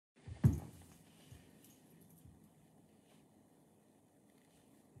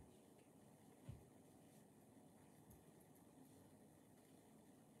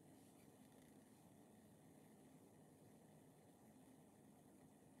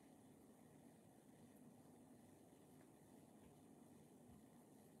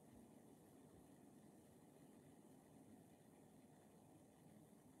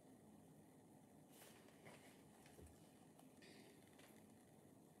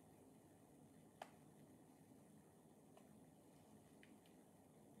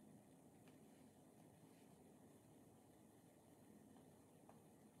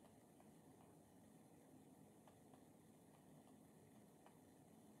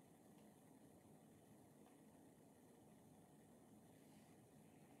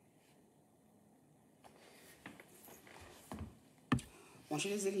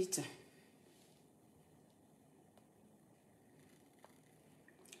Bonjour les élites.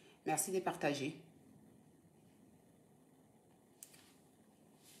 Merci de partager.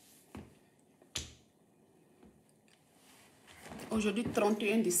 Aujourd'hui,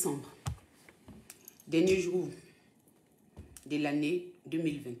 31 décembre, dernier jour de l'année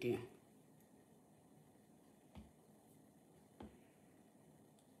 2021.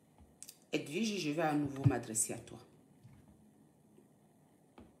 Edwige, je vais à nouveau m'adresser à toi.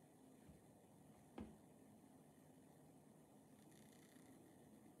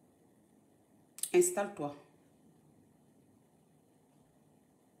 Installe-toi.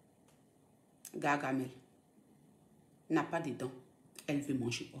 Gargamel n'a pas de dents. Elle veut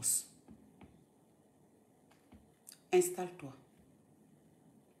manger os. Installe-toi.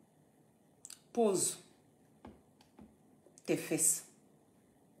 Pose tes fesses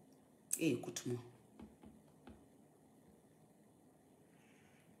et écoute-moi.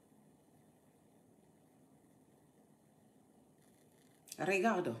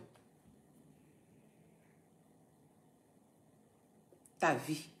 Regarde ta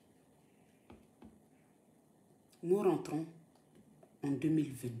vie. Nous rentrons en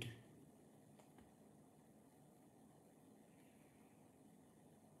 2022.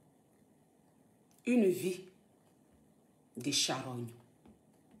 Une vie de charogne.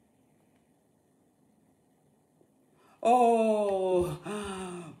 Oh,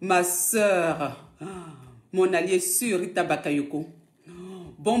 ma soeur, mon allié sûr, Rita Bakayoko.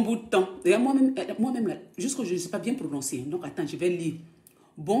 Bon bout de temps. Et moi-même, là, jusqu'à je ne sais pas bien prononcer. Donc, attends, je vais lire.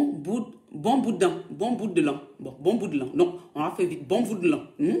 Bon bout de l'an. Bon bout de l'an. Non, on a fait vite. Bon bout de l'an.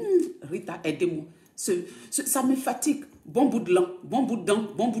 Rita, aidez-moi. Ça me fatigue. Bon bout de l'an. Bon bout de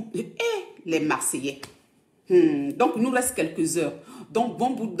l'an. Bon bout de... les Marseillais. Donc, il nous reste quelques heures. Donc,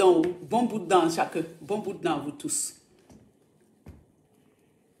 bon bout de l'an chacun. Bon bout de l'an à vous tous.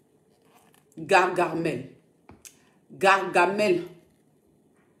 Gargamel. Gargamel.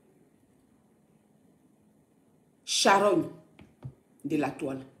 Charogne de la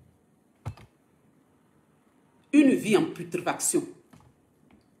toile. Une vie en putréfaction.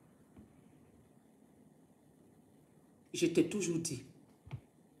 Je t'ai toujours dit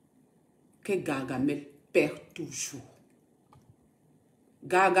que Gargamel perd toujours.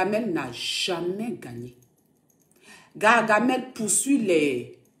 Gargamel n'a jamais gagné. Gargamel poursuit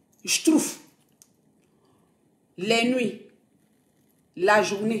les schtrouffes. Les nuits, la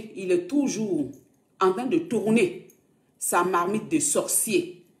journée, il est toujours en train de tourner sa marmite de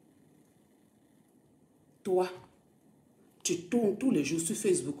sorcier. Toi, tu tournes tous les jours sur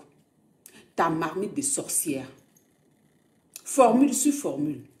Facebook. Ta marmite de sorcière. Formule sur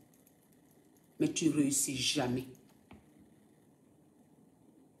formule. Mais tu ne réussis jamais.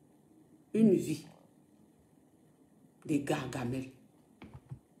 Une vie de Gargamel.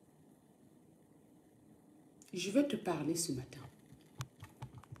 Je vais te parler ce matin.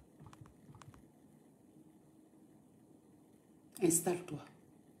 Installe-toi.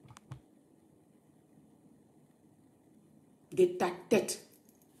 De ta tête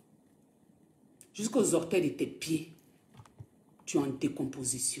jusqu'aux orteils de tes pieds, tu es en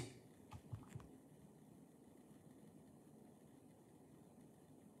décomposition.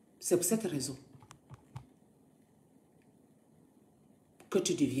 C'est pour cette raison que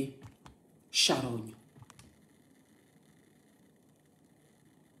tu deviens charogne.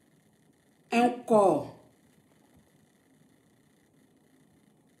 Un corps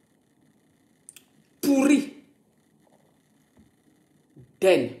pourri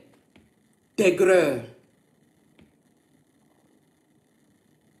d'aine, d'aigreur,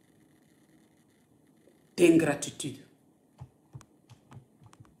 d'ingratitude.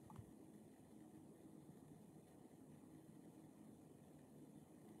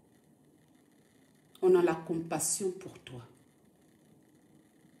 On a la compassion pour toi.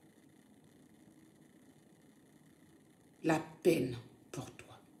 La peine pour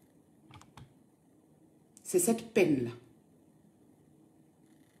toi. C'est cette peine-là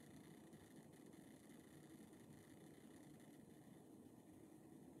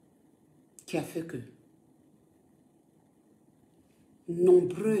qui a fait que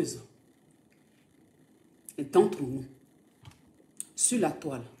nombreuses d'entre nous, sur la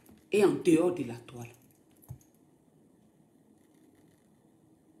toile et en dehors de la toile,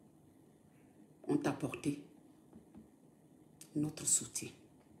 ont apporté notre soutien.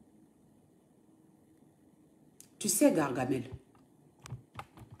 Tu sais, Gargamel,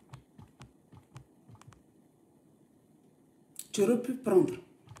 tu aurais pu prendre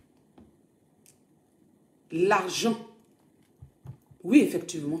l'argent. Oui,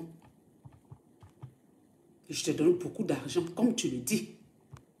 effectivement. Je te donne beaucoup d'argent, comme tu le dis.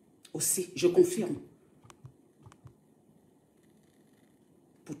 Aussi, je confirme.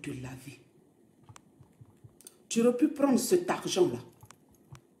 Pour te laver. Tu aurais pu prendre cet argent-là.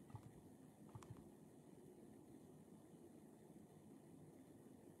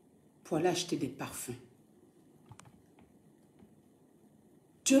 Pour aller acheter des parfums.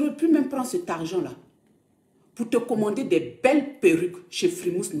 Tu aurais pu même prendre cet argent-là pour te commander des belles perruques chez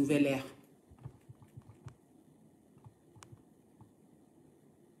Frimousse Nouvelle Air.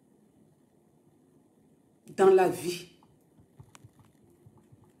 Dans la vie,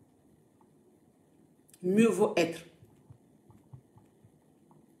 mieux vaut être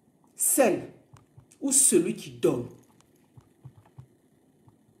celle ou celui qui donne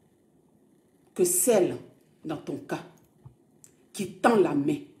que celle, dans ton cas, qui tend la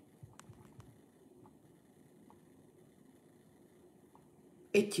main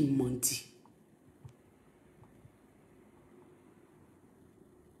et qui mendie.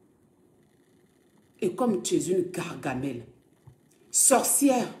 Et comme tu es une Gargamel,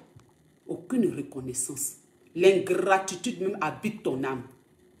 sorcière, aucune reconnaissance. L'ingratitude même habite ton âme.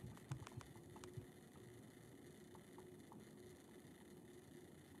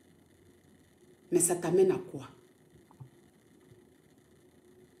 Mais ça t'amène à quoi?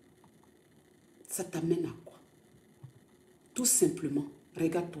 Ça t'amène à quoi? Tout simplement,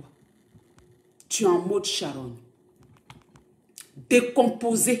 regarde-toi. Tu es en mode charogne.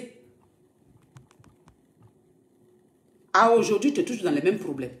 Décomposé. Ah, aujourd'hui, tu es toujours dans les mêmes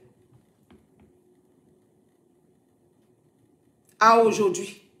problèmes. Ah,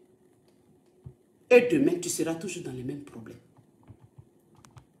 aujourd'hui. Et demain, tu seras toujours dans les mêmes problèmes.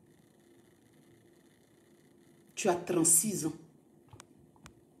 Tu as 36 ans.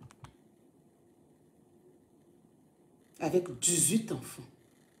 Avec 18 enfants.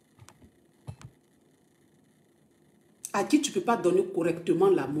 À qui tu ne peux pas donner correctement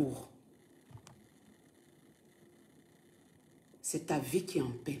l'amour. C'est ta vie qui est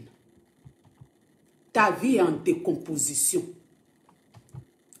en peine. Ta vie est en décomposition.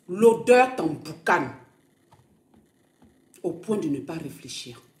 L'odeur t'emboucane. Au point de ne pas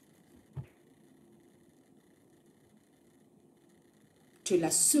réfléchir. Tu es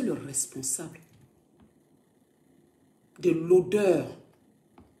la seule responsable de l'odeur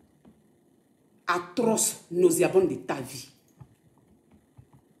atroce, nauséabonde de ta vie.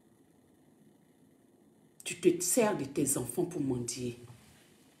 Tu te sers de tes enfants pour mendier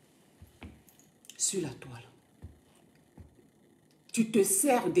sur la toile. Tu te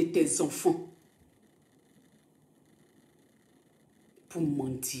sers de tes enfants pour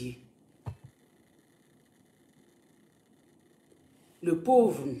mendier. Le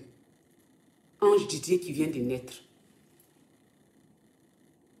pauvre Ange Didier qui vient de naître.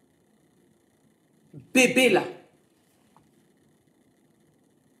 Bébé là.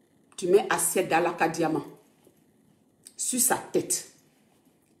 Tu mets assiette d'Alaka diamant sur sa tête.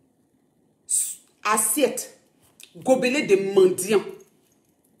 Assiette. Gobelet de mendiant.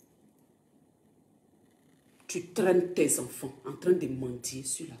 Tu traînes tes enfants en train de mendier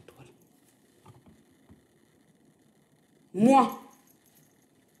sur la toile. Moi,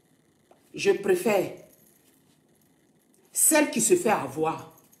 je préfère celle qui se fait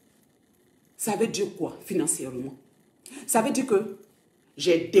avoir. Ça veut dire quoi financièrement? Ça veut dire que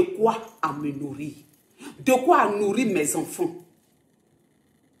j'ai de quoi à me nourrir. De quoi à nourrir mes enfants.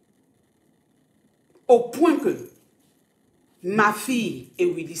 Au point que ma fille et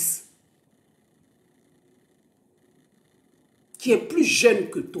Willis, qui est plus jeune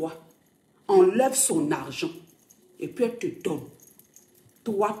que toi, enlève son argent et puis elle te donne.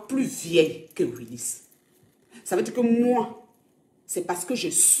 Toi, plus vieille que Willis. Ça veut dire que moi, c'est parce que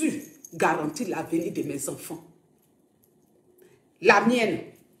j'ai su garantir l'avenir de mes enfants. La mienne.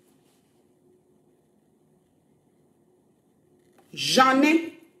 J'en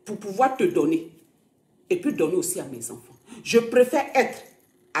ai pour pouvoir te donner. Et puis donner aussi à mes enfants. Je préfère être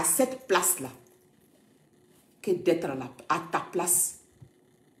à cette place-là que d'être à ta place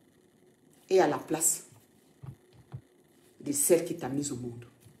et à la place de celle qui t'a mise au monde.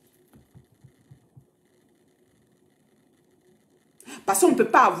 Parce qu'on ne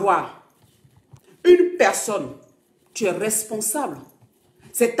peut pas avoir une personne, tu es responsable.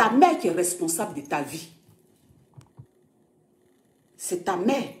 C'est ta mère qui est responsable de ta vie. C'est ta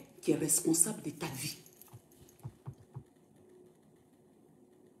mère qui est responsable de ta vie.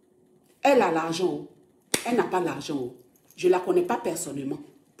 Elle a l'argent, elle n'a pas l'argent. Je ne la connais pas personnellement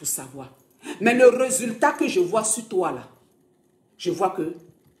pour savoir. Mais le résultat que je vois sur toi là, je vois que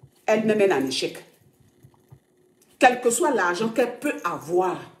elle-même est en échec. Quel que soit l'argent qu'elle peut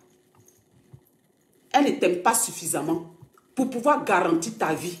avoir, elle ne t'aime pas suffisamment pour pouvoir garantir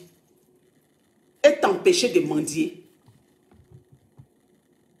ta vie et t'empêcher de mendier.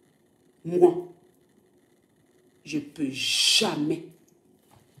 Moi, je ne peux jamais,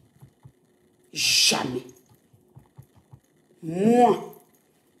 moi,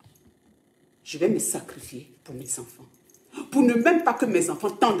 je vais me sacrifier pour mes enfants. Pour ne même pas que mes enfants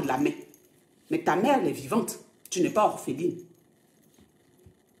tendent la main. Mais ta mère, elle est vivante. Tu n'es pas orpheline.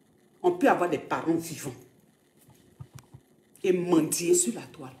 On peut avoir des parents vivants et mendier sur la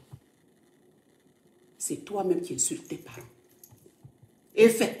toile. C'est toi-même qui insultes tes parents. Et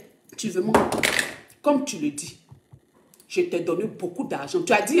effectivement, comme tu le dis, je t'ai donné beaucoup d'argent.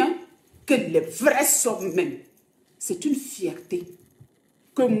 Tu as dit que les vraies sommes même, c'est une fierté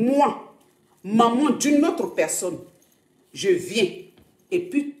que moi, maman d'une autre personne, je viens et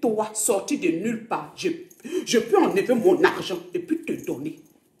puis toi, sorti de nulle part, je peux enlever mon argent et puis te donner.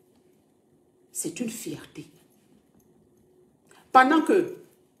 C'est une fierté. Pendant que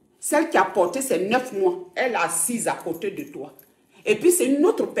celle qui a porté ses 9 mois, elle est assise à côté de toi. Et puis c'est une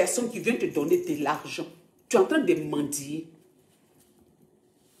autre personne qui vient te donner de l'argent. Tu es en train de mendier.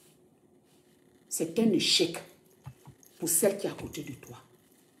 C'est un échec pour celle qui est à côté de toi.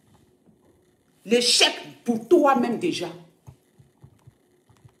 L'échec pour toi-même déjà.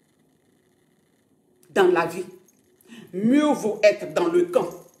 Dans la vie, mieux vaut être dans le camp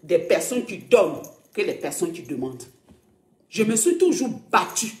des personnes qui donnent que les personnes qui demandent. Je me suis toujours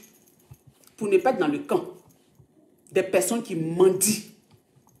battue pour ne pas être dans le camp des personnes qui mendient.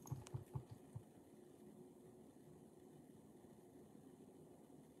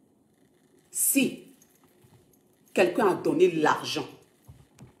 Si quelqu'un a donné l'argent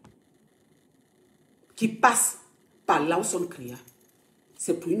qui passe par Lawson Crea,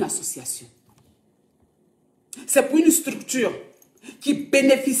 c'est pour une association. C'est pour une structure qui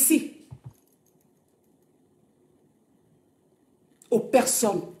bénéficie aux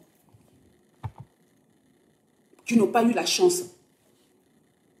personnes qui n'ont pas eu la chance.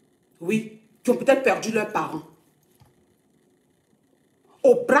 Oui, qui ont peut-être perdu leurs parents.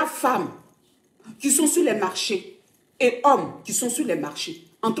 Aux braves femmes qui sont sur les marchés et hommes qui sont sur les marchés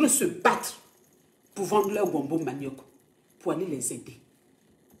en train de se battre pour vendre leur gombo manioc, pour aller les aider.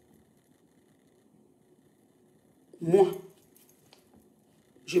 Moi,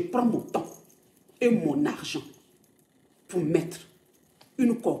 je prends mon temps et mon argent pour mettre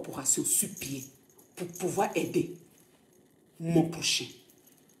une corporation sur pied pour pouvoir aider mon prochain.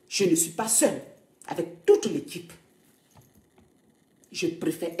 Je ne suis pas seule avec toute l'équipe. Je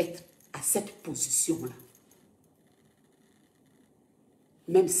préfère être à cette position-là.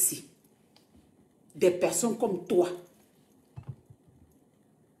 Même si des personnes comme toi,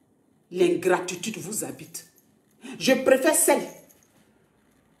 l'ingratitude vous habite. Je préfère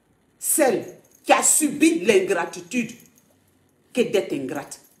celle qui a subi l'ingratitude que d'être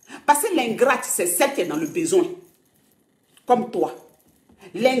ingrate. Parce que l'ingrate, c'est celle qui est dans le besoin. Comme toi.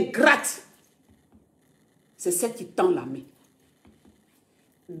 L'ingrate, c'est celle qui tend la main.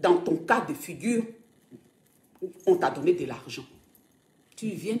 Dans ton cas de figure, on t'a donné de l'argent. Tu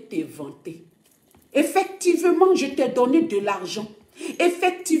viens te vanter. Effectivement, je t'ai donné de l'argent.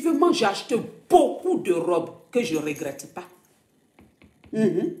 Effectivement, j'ai acheté beaucoup de robes que je ne regrette pas.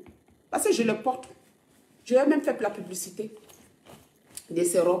 Parce que je les porte. Je vais même faire la publicité de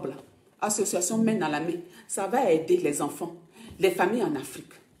ces robes-là. Association main dans la main. Ça va aider les enfants, les familles en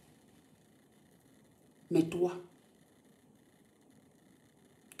Afrique. Mais toi,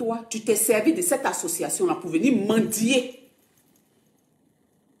 tu t'es servi de cette association-là pour venir mendier.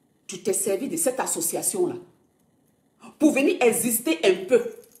 Tu t'es servi de cette association-là pour venir exister un peu.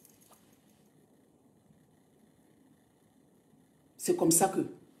 C'est comme ça que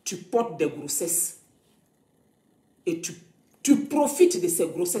tu portes des grossesses. Et tu profites de ces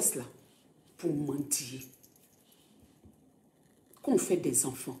grossesses-là pour mendier. Quand on fait des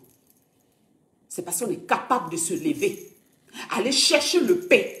enfants, c'est parce qu'on est capable de se lever, aller chercher le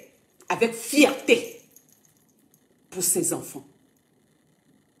pain avec fierté pour ses enfants.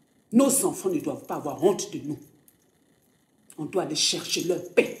 Nos enfants ne doivent pas avoir honte de nous. On doit aller chercher leur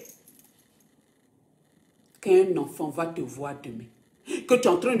pain. Quand un enfant va te voir demain, que tu es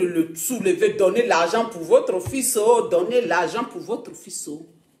en train de le soulever, donner l'argent pour votre fils, oh, donner l'argent pour votre fils, oh,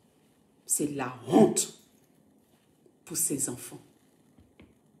 c'est la honte pour ses enfants.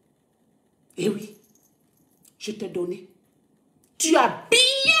 Eh oui, je t'ai donné. Tu as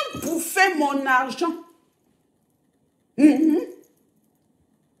bien bouffé mon argent.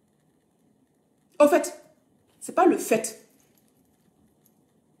 Au fait, ce n'est pas le fait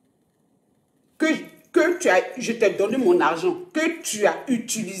que je t'ai donné mon argent, que tu as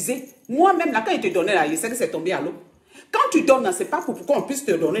utilisé. Moi-même, là, quand il te donnait là, je sais que c'est tombé à l'eau. Quand tu donnes, ce n'est pas pour qu'on puisse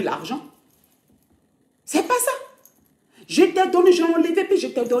te donner l'argent. C'est pas ça. Je t'ai donné, j'ai enlevé, puis je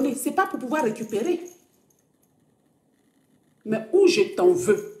t'ai donné. C'est pas pour pouvoir récupérer. Mais où je t'en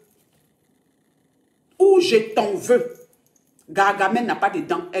veux. Où je t'en veux. Gargamel n'a pas de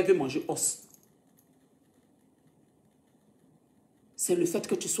dents, elle veut manger os. C'est le fait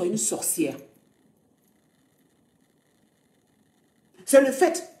que tu sois une sorcière. C'est le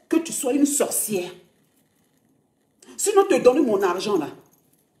fait que tu sois une sorcière. Sinon, te donner mon argent là.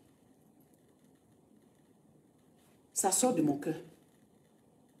 Ça sort de mon cœur.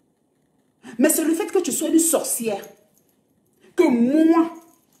 Mais c'est le fait que tu sois une sorcière. Que moi,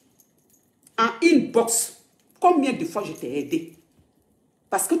 en inbox, combien de fois je t'ai aidé?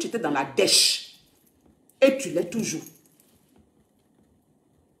 Parce que tu étais dans la dèche. Et tu l'es toujours.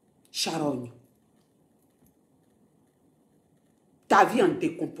 Charogne. Ta vie en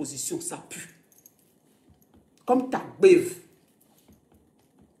décomposition, ça pue. Comme ta bève.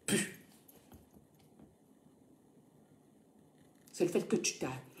 Pue. C'est le fait que tu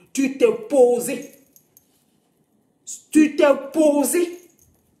t'es posé. Tu t'es posé.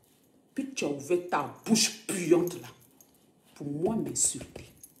 Puis tu as ouvert ta bouche puante là. Pour moi m'insulter.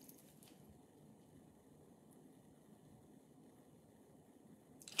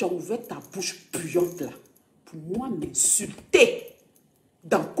 Tu as ouvert ta bouche puante là. Pour moi m'insulter.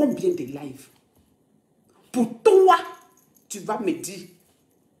 Dans combien de lives? Pour toi, tu vas me dire,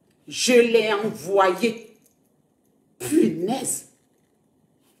 je l'ai envoyé. Punaise.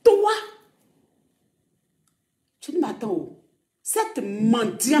 Toi, tu dis, mais attends, oh, cette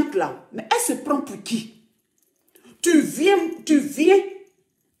mendiante-là, mais elle se prend pour qui? Tu viens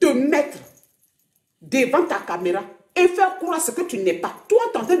te mettre devant ta caméra et faire croire ce que tu n'es pas. Toi,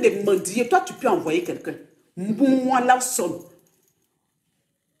 tu es en train de mendier, toi, tu peux envoyer quelqu'un. Moi, Lawson.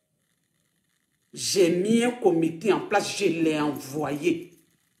 J'ai mis un comité en place, je l'ai envoyé.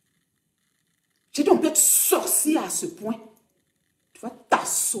 J'ai dit, on peut être sorcier à ce point. Tu vas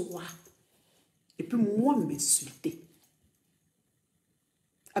t'asseoir. Et puis moi m'insulter.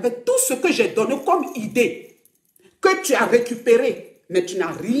 Avec tout ce que j'ai donné comme idée, que tu as récupéré, mais tu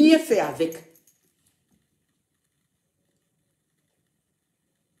n'as rien fait avec.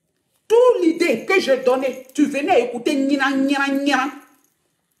 Toute l'idée que j'ai donnée, tu venais écouter nina, nina, nina.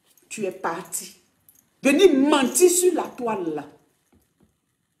 Tu es parti. Venir mentir sur la toile là.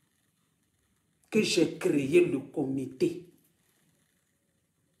 Que j'ai créé le comité.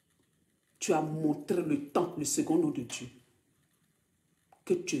 Tu as montré le temps, le second nom de Dieu.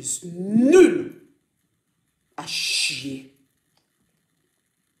 Que tu es nul à chier.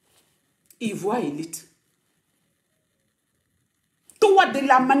 Ivoire élite. Toi, de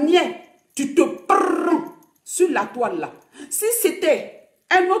la manière, tu te prends sur la toile là. Si c'était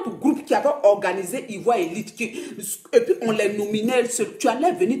un autre groupe qui avait organisé Ivoire élite, et puis on les nominait, tu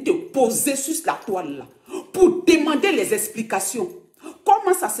allais venir te poser sur la toile là pour demander les explications.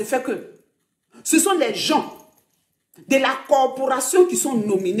 Comment ça se fait que ce sont les gens de la corporation qui sont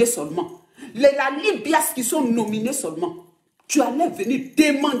nominés seulement, la Libias qui sont nominés seulement. Tu allais venir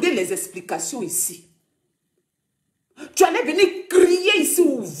demander les explications ici. Tu allais venir crier ici,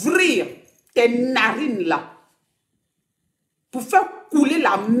 ouvrir tes narines là, pour faire couler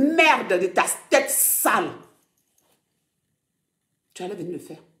la merde de ta tête sale. Tu allais venir le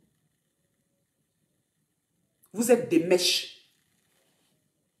faire. Vous êtes des mèches.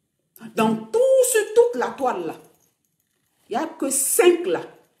 Dans sur toute la toile là, il n'y a que 5 là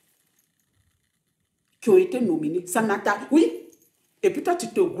qui ont été nominés. Ça n'attend. Oui. Et puis toi, tu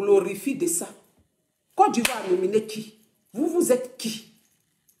te glorifies de ça. Côte d'Ivoire a nominé qui? Vous êtes qui?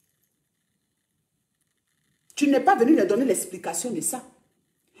 Tu n'es pas venu leur donner l'explication de ça.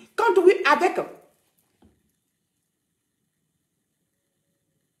 Quand oui, avec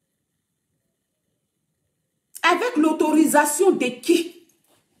l'autorisation de qui?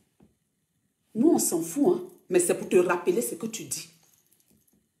 Nous, on s'en fout, hein? Mais c'est pour te rappeler ce que tu dis.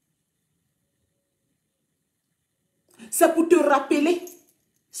 C'est pour te rappeler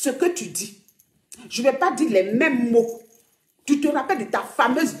ce que tu dis. Je ne vais pas dire les mêmes mots. Tu te rappelles de ta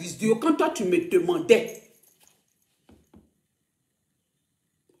fameuse vidéo quand toi, tu me demandais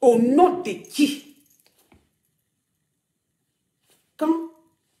au nom de qui? Quand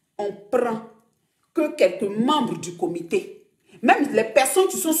on prend que quelques membres du comité, même les personnes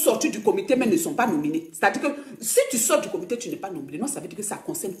qui sont sorties du comité mais ne sont pas nominées. C'est-à-dire que si tu sors du comité, tu n'es pas nominé. Non, ça veut dire que ça ne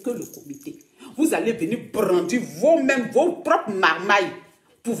concerne que le comité. Vous allez venir brandir vos propres marmailles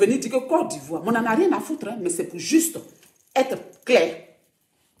pour venir dire que Côte d'Ivoire, on n'en a rien à foutre, hein, mais c'est pour juste être clair.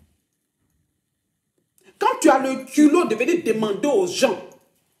 Quand tu as le culot de venir demander aux gens,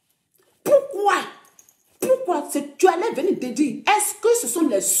 pourquoi tu allais venir te dire, est-ce que ce sont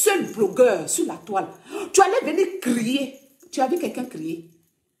les seuls blogueurs sur la toile? Tu allais venir crier. Tu as vu quelqu'un crier?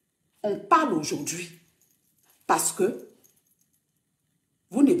 On parle aujourd'hui parce que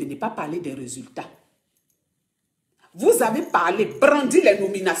vous ne venez pas parler des résultats. Vous avez parlé, brandi les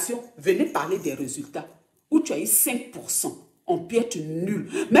nominations, venez parler des résultats. Où tu as eu 5%, on peut être nul.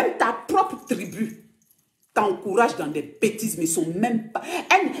 Même ta propre tribu t'encourage dans des bêtises, mais sont même pas,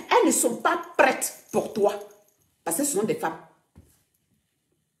 elles ne sont pas prêtes pour toi. Parce que ce sont des femmes.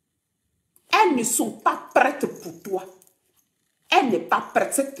 Elles ne sont pas prêtes pour toi. Elle n'est pas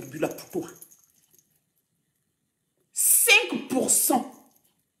prête, cette tribu-là, pour toi. 5%,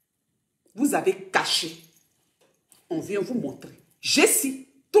 vous avez caché. On vient vous montrer. J'ai si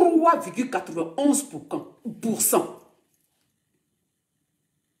 3,91%.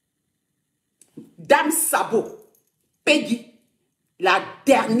 Dame Sabot, Peggy, la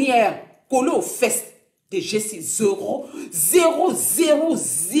dernière, collée aux fesses de Jessie, 0, 0, 0,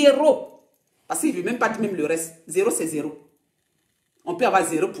 0. Parce qu'il ne veut même pas dire même le reste. 0, c'est 0. On peut avoir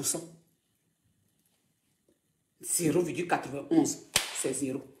 0%. 0,91, c'est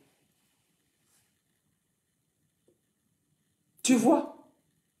 0. Tu vois?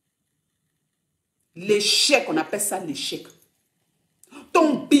 L'échec, on appelle ça l'échec.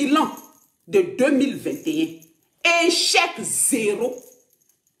 Ton bilan de 2021, échec 0.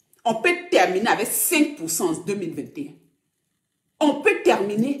 On peut terminer avec 5% en 2021. On peut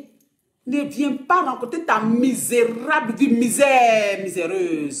terminer. Ne viens pas rencontrer ta misérable vie,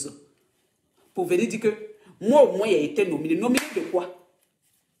 miséreuse. Pour venir dire que moi au moins il a été nominé. Nominé de quoi?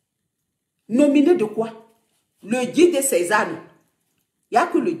 Nominé de quoi? Le guide de Cézanne. Il n'y a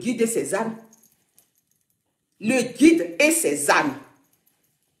que le guide de Cézanne. Le guide et Cézanne.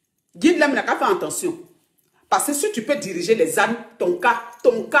 Guide là, mais n'a qu'à faire attention. Parce que si tu peux diriger les ânes, ton cas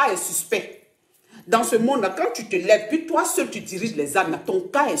est suspect. Dans ce monde, quand tu te lèves, puis toi seul tu diriges les ânes, ton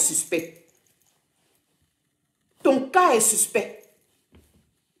cas est suspect. Ton cas est suspect.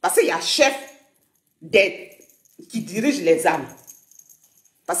 Parce qu'il y a chef qui dirige les ânes.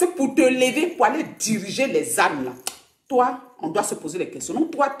 Parce que pour te lever, pour aller diriger les ânes, là, toi, on doit se poser les questions.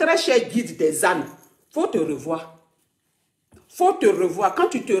 Donc, toi, très cher guide des ânes, il faut te revoir. Il faut te revoir. Quand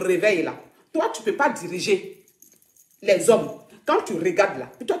tu te réveilles, là, toi, tu ne peux pas diriger les hommes. Quand tu regardes,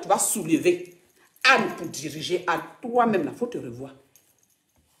 là, puis toi, tu vas soulever Anne pour diriger Anne. Toi-même, là, il faut te revoir.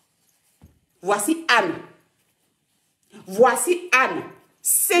 Voici Anne. Voici Anne.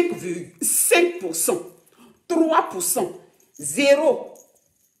 5%, 3%, 0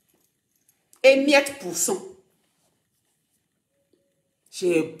 et miettes %.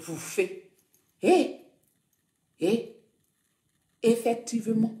 J'ai bouffé.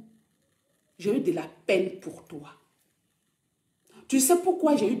 Effectivement, j'ai eu de la peine pour toi. Tu sais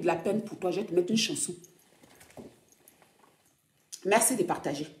pourquoi j'ai eu de la peine pour toi? Je vais te mettre une chanson. Merci de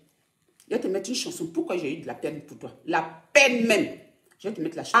partager. Je vais te mettre une chanson. Pourquoi j'ai eu de la peine pour toi? La peine même. Je vais te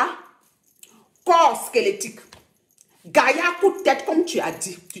mettre la chanson. Ah, corps squelettique. Gaïa coup de tête, comme tu as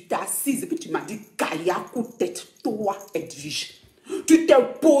dit. Tu t'es assise et puis tu m'as dit Gaïa coup de tête. Toi, Edwige. Tu t'es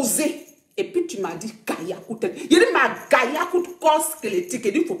posé et puis tu m'as dit Gaïa coup de tête. Il dit ma Gaïa coup de corps squelettique.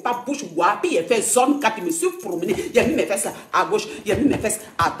 Il dit il ne faut pas bouche boire. Puis il a fait zone 4. Il me suis promené. Il a mis mes fesses à gauche. Il a mis mes fesses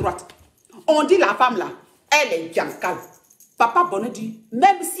à droite. On dit la femme là, elle est gancale. Papa Bonnet dit,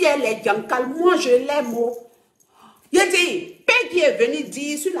 même si elle est gancale, moi je l'aime. Il dit, Peggy est venu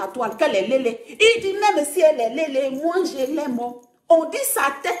dire sur la toile qu'elle est lélé. Il dit, même si elle est lélé, moi je l'aime. On dit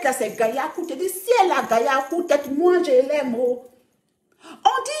sa tête là, c'est Gaïa coup de tête. Si elle a Gaïa coup de tête, moi je l'aime. On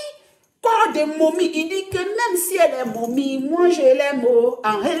dit, corps de momie, il dit que même si elle est momie, moi je l'aime.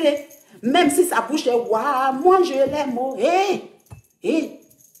 Même si sa bouche est waouh, moi je l'aime.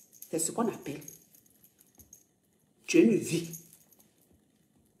 C'est ce qu'on appelle. Tu as une vie.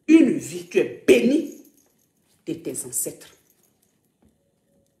 Une vie. Tu es béni de tes ancêtres.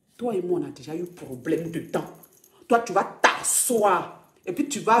 Toi et moi, on a déjà eu problème de temps. Toi, tu vas t'asseoir et puis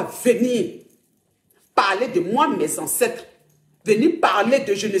tu vas venir parler de moi, mes ancêtres. Venir parler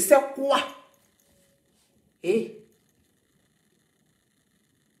de je ne sais quoi. Il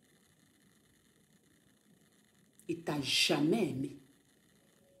ne t'a jamais aimé.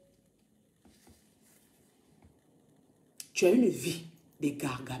 Tu as une vie de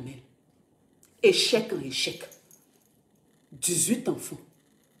Gargamel. Échec en échec. 18 enfants.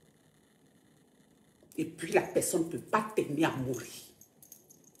 Et puis la personne ne peut pas t'aimer à mourir.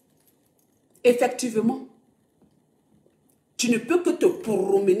 Effectivement, tu ne peux que te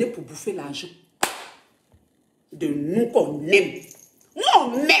promener pour bouffer l'argent. De nous qu'on aime. Moi,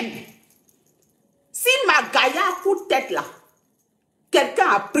 on aime. Si ma Gaïa coup de tête là, quelqu'un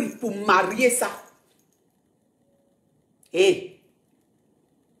a pris pour marier ça, Hé,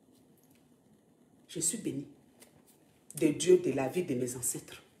 je suis bénie de Dieu, de la vie de mes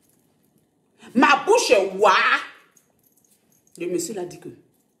ancêtres. Ma bouche est ouah. Le monsieur l'a dit que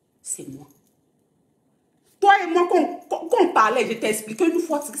c'est moi. Toi et moi, quand on parlait, je t'ai expliqué une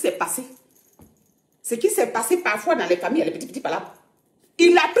fois ce qui s'est passé. Ce qui s'est passé parfois dans les familles, les petits palabres.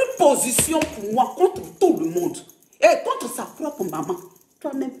 Il a pris position pour moi contre tout le monde. Et contre sa propre maman.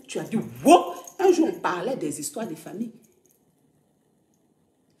 Toi-même, tu as dit, wow. Un jour, on parlait des histoires des familles.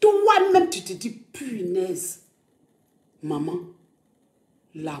 Toi-même, tu te dis, punaise. Maman,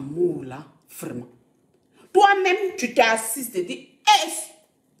 l'amour là, vraiment. Toi-même, tu t'es assise et dit, est-ce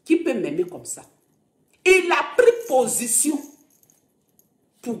qui peut m'aimer comme ça? Il a pris position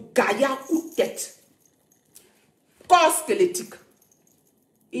pour gaillard coup de tête. Corps squelettique.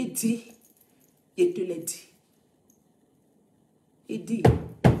 Il dit, je te l'ai dit. Il dit,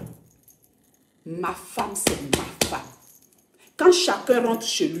 ma femme, c'est ma femme. Quand chacun rentre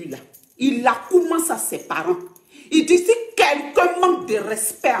chez lui là, il la commence à ses parents. Il dit, si quelqu'un manque de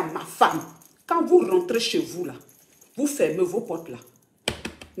respect à ma femme, quand vous rentrez chez vous là, vous fermez vos portes là.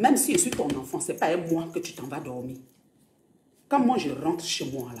 Même si je suis ton enfant, ce n'est pas à moi que tu t'en vas dormir. Quand moi je rentre chez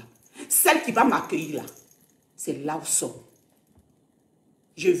moi là, celle qui va m'accueillir là, c'est Lawson.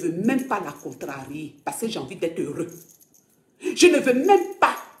 Je ne veux même pas la contrarier parce que j'ai envie d'être heureux. Je ne veux même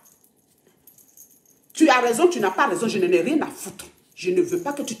pas. Tu as raison, tu n'as pas raison, je n'en ai rien à foutre. Je ne veux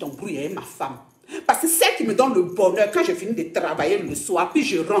pas que tu t'embrouilles avec ma femme. Parce que celle qui me donne le bonheur, quand je finis de travailler le soir, puis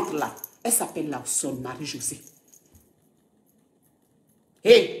je rentre là, elle s'appelle Lawson, Marie-Josée.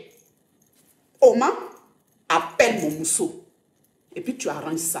 Hé, Oma, appelle mon mousseau. Et puis tu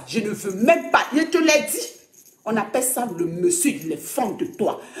arranges ça. Je ne veux même pas, je te l'ai dit. On appelle ça le monsieur, il est fond de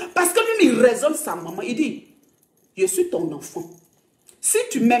toi. Parce que lui, il raisonne sa maman. Il dit, je suis ton enfant. Si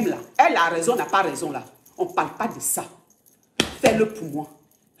tu m'aimes là, elle a raison, n'a pas raison là. On ne parle pas de ça. Fais-le pour moi.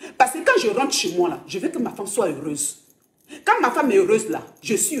 Parce que quand je rentre chez moi là, je veux que ma femme soit heureuse. Quand ma femme est heureuse là,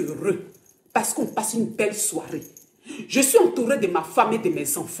 je suis heureux. Parce qu'on passe une belle soirée. Je suis entouré de ma femme et de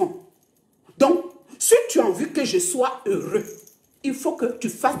mes enfants. Donc, si tu as envie que je sois heureux, il faut que tu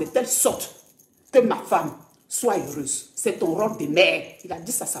fasses de telle sorte que ma femme soit heureuse. C'est ton rôle de mère. Il a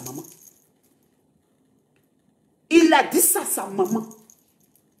dit ça à sa maman. Il a dit ça à sa maman.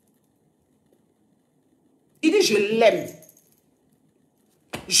 Il dit, je l'aime.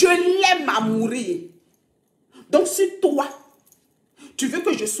 Je l'aime à mourir. Donc, si toi, tu veux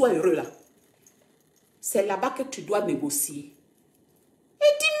que je sois heureux là, c'est là-bas que tu dois négocier.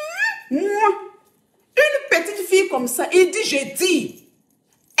 Il dit, moi, une petite fille comme ça, il dit, je dis,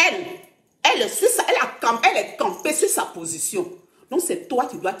 elle est campée sur sa position. Donc, c'est toi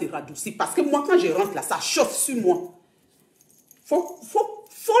qui dois te radoucir. Parce que moi, quand je rentre là, ça chauffe sur moi. Faut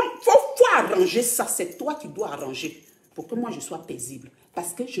arranger ça. C'est toi qui dois arranger pour que moi, je sois paisible.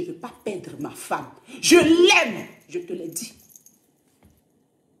 Parce que je ne veux pas perdre ma femme. Je l'aime. Je te l'ai dit.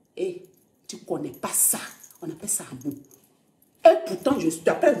 Et tu ne connais pas ça. On appelle ça amour. Et pourtant,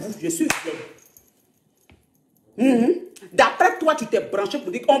 d'après vous, je suis vieille. D'après toi, tu t'es branché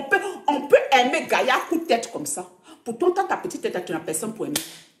pour dire qu'on peut aimer gaillard coup de tête comme ça. Pourtant, toi, ta petite tête, tu n'as personne pour aimer.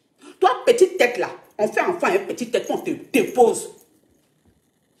 Toi, petite tête là, on fait enfin une petite tête, on te dépose.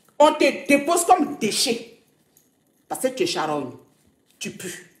 On te dépose comme déchet. Parce que tu es charogne. Tu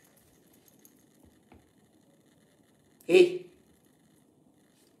pues. Et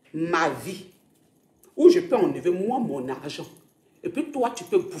ma vie, où je peux enlever moi mon argent. Et puis toi, tu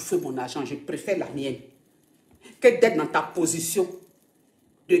peux bouffer mon argent. Je préfère la mienne. Que d'être dans ta position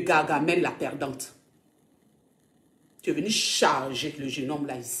de Gargamel la perdante. Tu es venu charger le jeune homme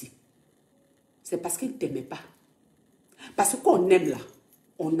là ici. C'est parce qu'il ne t'aimait pas. Parce qu'on aime là,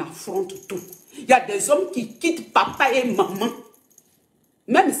 on affronte tout. Il y a des hommes qui quittent papa et maman.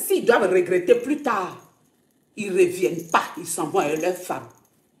 Même s'ils doivent regretter plus tard, ils ne reviennent pas. Ils s'en vont avec leur femme.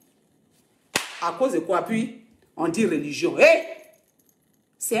 À cause de quoi? Puis, on dit religion.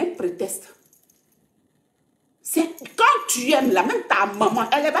 C'est un prétexte. Quand tu aimes là, même ta maman,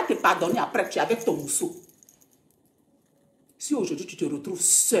 elle va te pardonner après, tu es avec ton mousseau. Si aujourd'hui tu te retrouves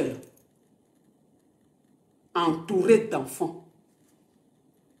seul, entouré d'enfants,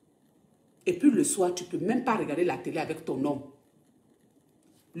 et puis le soir, tu ne peux même pas regarder la télé avec ton homme.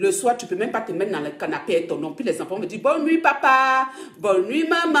 Le soir, tu ne peux même pas te mettre dans le canapé avec ton homme. Puis les enfants me disent, bonne nuit papa, bonne nuit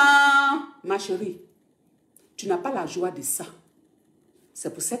maman. Ma chérie, tu n'as pas la joie de ça.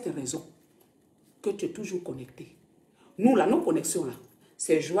 C'est pour cette raison que tu es toujours connecté. Nous, là, nos connexions, là,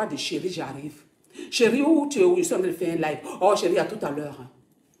 c'est joie de chérie, j'arrive. Chérie, où tu es où? Je suis en train de faire un live. Oh, chérie, à tout à l'heure.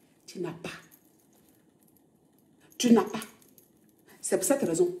 Tu n'as pas. Tu n'as pas. C'est pour cette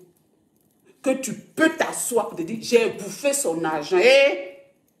raison que tu peux t'asseoir pour te dire, j'ai bouffé son argent.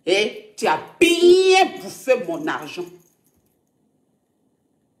 Et tu as bien bouffé mon argent.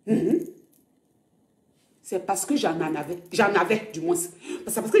 C'est parce que j'en avais du moins.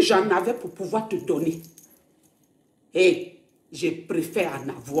 C'est parce que j'en avais pour pouvoir te donner. Et je préfère en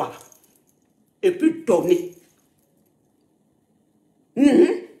avoir. Et puis donner.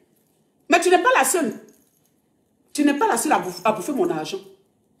 Mais tu n'es pas la seule. Tu n'es pas la seule à bouffer mon argent.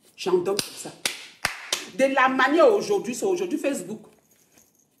 J'en donne comme ça. De la manière aujourd'hui, c'est aujourd'hui Facebook.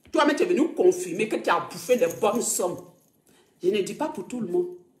 Toi-même, tu es venu confirmer que tu as bouffé les bonnes sommes. Je ne dis pas pour tout le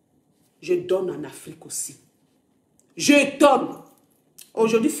monde. Je donne en Afrique aussi. Je donne.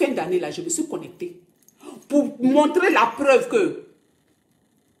 Aujourd'hui, fin d'année, là, je me suis connectée pour montrer la preuve que,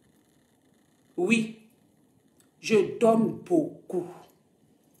 oui, je donne beaucoup.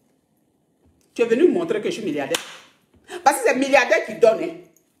 Tu es venu me montrer que je suis milliardaire. Parce que c'est milliardaire qui donne. Hein.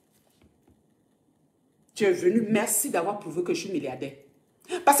 Tu es venu, merci d'avoir prouvé que je suis milliardaire.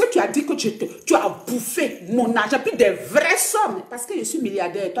 Parce que tu as dit que tu as bouffé mon argent, puis des vraies sommes. Parce que je suis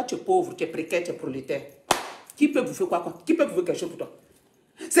milliardaire, toi tu es pauvre, tu es précaire, tu es prolétaire. Qui peut bouffer quoi? Qui peut bouffer quelque chose pour toi?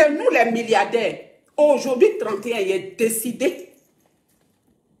 C'est nous les milliardaires. Aujourd'hui, 31, il est décidé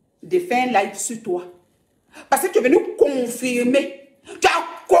de faire un live sur toi. Parce que tu es venu confirmer. Tu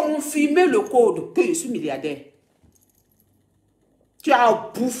as confirmé le code que je suis milliardaire. Tu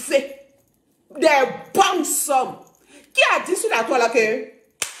as bouffé des bonnes sommes. Qui a dit sur la toile là que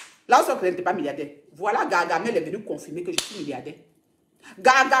Lawson n'était pas milliardaire? Voilà, Gargamel est venu confirmer que je suis milliardaire.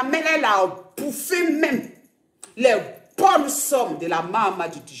 Gargamel, elle a bouffé même les bonnes sommes de la maman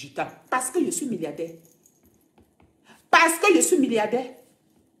du digital. Parce que je suis milliardaire. Parce que je suis milliardaire.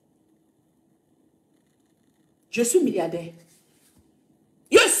 Je suis milliardaire.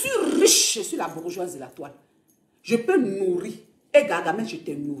 Je suis riche. Je suis la bourgeoise de la toile. Je peux nourrir. Et Gargamel, je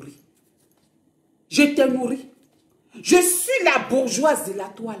t'ai nourri. Je t'ai nourri. Je suis la bourgeoise de la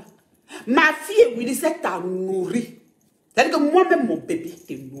toile. Ma fille Willy t'a nourri. C'est-à-dire que moi-même, mon bébé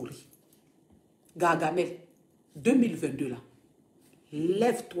t'est nourri. Gargamel, 2022 là,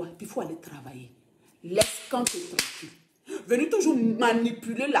 lève-toi, il faut aller travailler. Laisse quand tu es tranquille. Venez toujours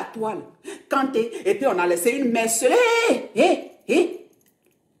manipuler la toile. Et puis on a laissé une mère seule.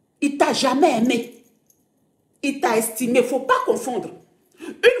 Il t'a jamais aimé. Il t'a estimé. Il ne faut pas confondre.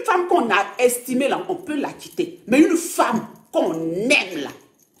 Une femme qu'on a estimée là, on peut la quitter. Mais une femme qu'on aime là,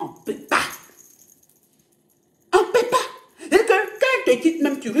 on ne peut pas. On ne peut pas. C'est-à-dire que quand elle te quitte,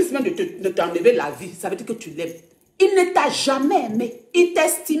 même tu risques même de t'enlever la vie. Ça veut dire que tu l'aimes. Il ne t'a jamais aimé. Il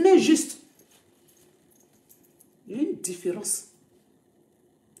t'estimait juste. Il y a une différence.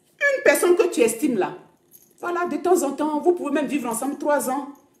 Une personne que tu estimes là, voilà, de temps en temps, vous pouvez même vivre ensemble 3 ans.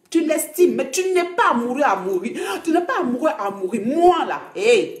 Tu l'estimes, mais tu n'es pas amoureux à mourir. Tu n'es pas amoureux à mourir. Moi là,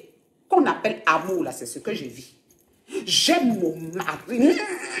 qu'on appelle amour là, c'est ce que je vis. J'aime mon mari.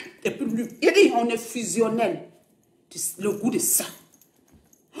 Et puis lui, il dit, on est fusionnel. Le goût de ça.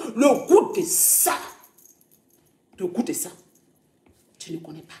 Le goût de ça. Le goût de ça. Tu ne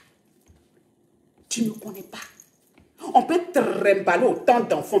connais pas. Tu ne connais pas. On peut trimballer autant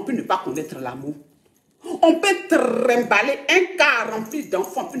d'enfants pour ne pas connaître l'amour. On peut trimballer un quart rempli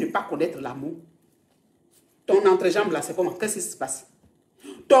d'enfants pour ne pas connaître l'amour. Ton entrejambe là, c'est comment? Qu'est-ce qui se passe?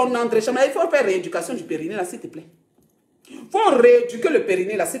 Ton entrejambe là, il faut faire rééducation du périnée là, s'il te plaît. Il faut rééduquer le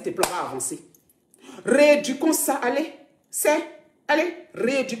périnée là, s'il te plaît, on va avancer. Rééduquons ça, allez. Allez,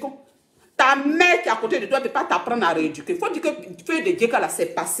 rééduquons. Ta mère qui est à côté de toi ne peut pas t'apprendre à rééduquer. Il faut dire que feuille de Geka là, c'est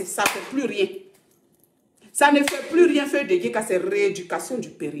passé, ça ne fait plus rien. Ça ne fait plus rien, feuille de Geka, c'est rééducation du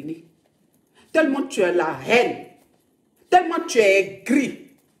périnée. Tellement tu es la haine, tellement tu es gris.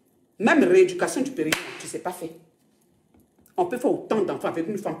 Même rééducation du périnée, tu ne sais pas faire. On peut faire autant d'enfants avec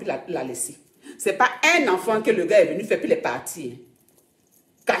une femme puis la laisser. Ce n'est pas un enfant que le gars est venu faire puis il est parti.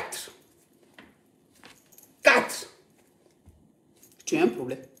 4. 4. Tu as un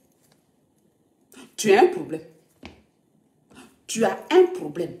problème. Tu as un problème. Tu as un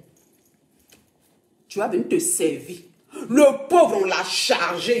problème. Tu vas venir te servir. Le pauvre, on l'a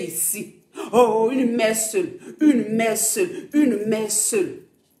chargé ici. Oh, une mère seule, une mère seule, une mère seule.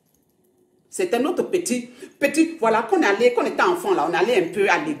 C'était notre petit, voilà, quand était enfant là, on allait un peu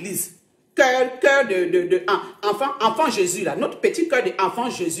à l'église. Cœur de enfant Jésus là, notre petit cœur d'enfant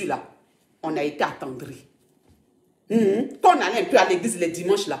Jésus là, on a été attendri. Quand on allait un peu à l'église les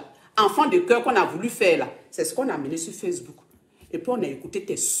dimanches là, enfant de cœur qu'on a voulu faire là, c'est ce qu'on a amené sur Facebook. Et puis on a écouté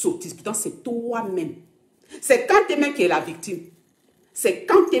tes sottises, putain c'est toi-même. C'est quand tu es même qui es la victime. C'est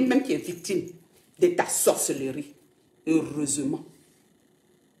quand tu es même qui es victime de ta sorcellerie. Heureusement.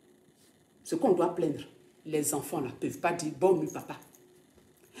 Ce qu'on doit plaindre, les enfants là ne peuvent pas dire bonne nuit papa.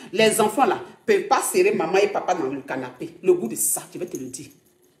 Les enfants là, ne peuvent pas serrer maman et papa dans le canapé. Le goût de ça, je vais te le dire.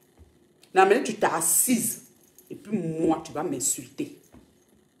 La manière tu t'es assise, et puis moi, tu vas m'insulter.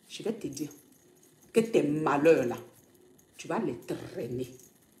 Je vais te dire que tes malheurs là, tu vas les traîner.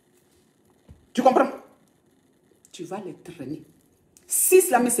 Tu comprends? Tu vas les traîner. Si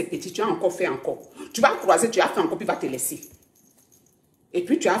cela, mais c'est petit, tu as encore fait encore. Tu vas croiser, tu as fait encore, puis il va te laisser. Et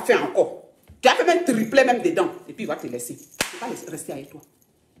puis tu as fait encore. Tu as fait même tripler même dedans. Et puis il va te laisser. Il va rester avec toi.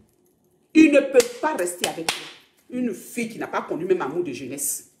 Il ne peut pas rester avec toi. Une fille qui n'a pas connu même amour de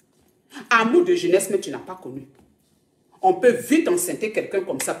jeunesse. Amour de jeunesse, mais tu n'as pas connu. On peut vite enceinter quelqu'un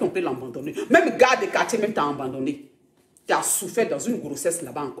comme ça, puis on peut l'abandonner. Même garde de quartier, même t'as abandonné. Tu as souffert dans une grossesse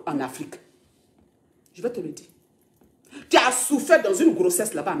là-bas en Afrique. Je vais te le dire. Tu as souffert dans une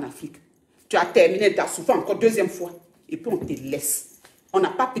grossesse là-bas en Afrique. Tu as terminé, tu as souffert encore deuxième fois. Et puis on te laisse. On n'a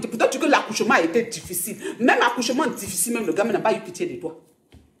pas pitié. Pourtant, tu dis que l'accouchement a été difficile. Même accouchement difficile, même le gars n'a pas eu pitié de toi.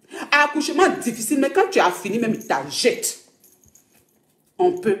 Accouchement difficile, mais quand tu as fini, même il t'a jeté.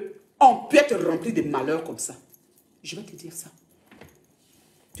 On peut être rempli de malheurs comme ça. Je vais te dire ça.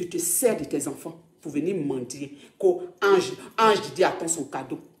 Tu te sers de tes enfants pour venir mendier. Ange Didier attend son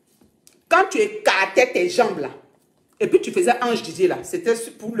cadeau. Quand tu écartais tes jambes là, et puis tu faisais Ange Didier là, c'était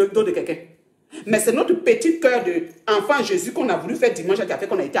pour le dos de quelqu'un. Mais c'est notre petit cœur d'enfant Jésus qu'on a voulu faire dimanche qui a fait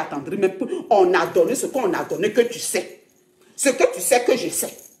qu'on a été attendri. Mais on a donné ce qu'on a donné que tu sais. Ce que tu sais que je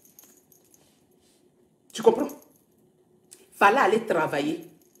sais. Tu comprends? Fallait aller travailler.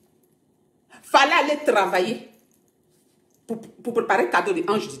 Fallait aller travailler pour préparer le cadeau de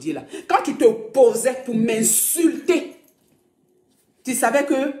Ange Didier là. Quand tu te posais pour m'insulter, tu savais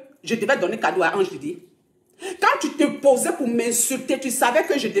que je devais donner cadeau à Ange Didier. Quand tu te posais pour m'insulter, tu savais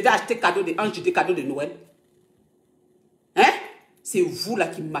que je devais acheter cadeau de Ange Didier, cadeau de Noël. Hein? C'est vous là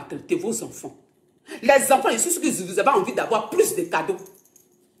qui maltraitez vos enfants. Les enfants, je suis sûr que vous avez envie d'avoir plus de cadeaux.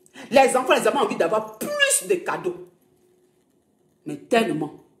 Les enfants, ils avaient envie d'avoir plus de cadeaux. Mais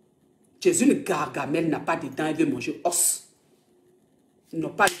tellement, Jésus, une Gargamel n'a pas de dents, il veut manger os. Ils n'ont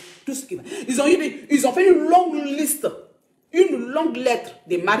pas tout ce qu'il va. Ils ont fait une longue liste, une longue lettre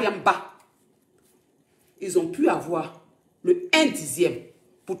de Mariamba. Ils ont pu avoir le 1/10.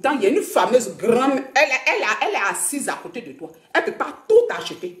 Pourtant, il y a une fameuse grande... Elle est assise à côté de toi. Elle ne peut pas tout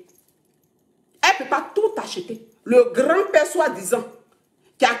acheter. Elle ne peut pas tout acheter. Le grand-père soi-disant,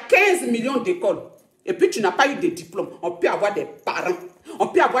 qui a 15 millions d'écoles, et puis tu n'as pas eu de diplôme. On peut avoir des parents. On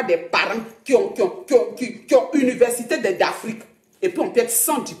peut avoir des parents qui ont université d'Afrique. Et puis on peut être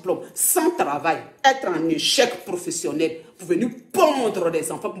sans diplôme, sans travail, être en échec professionnel, pour venir pondre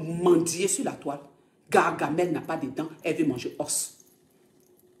des enfants, pour mendier sur la toile. Gargamel n'a pas de dents, elle veut manger os.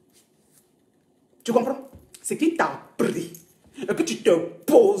 Tu comprends? C'est qui t'a pris. Et puis tu te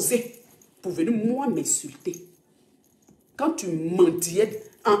posais pour venir moi m'insulter. Quand tu mendiais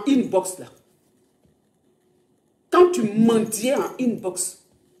en inbox là. Quand tu mendiais en inbox.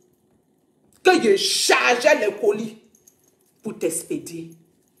 Que je chargeais les colis pour t'expédier.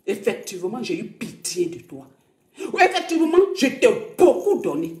 Effectivement, j'ai eu pitié de toi. Effectivement, je t'ai beaucoup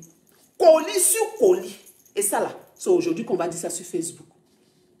donné. Colis sur colis. Et ça là, c'est aujourd'hui qu'on va dire ça sur Facebook.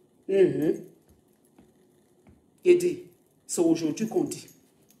 Et dit, c'est aujourd'hui qu'on dit.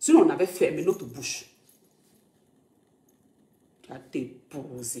 Sinon, on avait fermé notre bouche. Tu as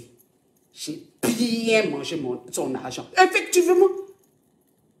déposé. J'ai bien mangé son argent. Effectivement.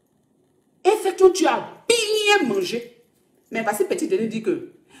 Effectivement, tu as bien mangé. Mais parce que petit Denis dit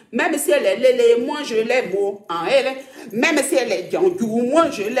que même si elle est moi je l'aime, même si elle est gangou, moi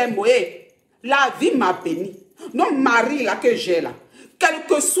je l'aime, la vie m'a béni. Non, Marie là que j'ai là, quel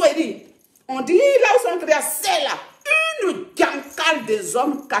que soit dit, on dit là où sont Crea, c'est là, une gancale des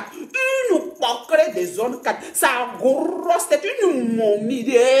zones 4, une pocrée des zones 4, sa grosse tête, une momie,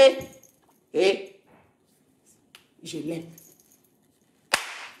 et je l'aime.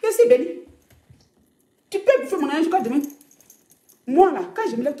 Je suis béni. Tu peux bouffer mon ange jusqu'à demain. Moi, là, quand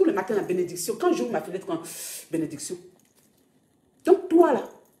je me lève tous les matins, la bénédiction, quand j'ouvre ma fenêtre, bénédiction. Donc, toi, là,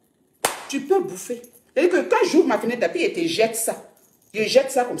 tu peux bouffer. C'est-à-dire que quand j'ouvre ma fenêtre, puis je te jette ça. Je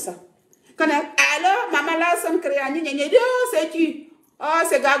jette ça comme ça. Quand elle, alors, maman, Lawson, Crea, c'est qui? Oh,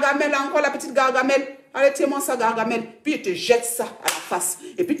 c'est Gargamel, encore la petite Gargamel. Allez, tiens-moi ça, Gargamel. Puis je te jette ça à la face.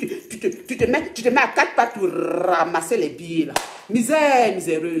 Et puis tu te mets à 4 pattes pour ramasser les billets, là. Misère,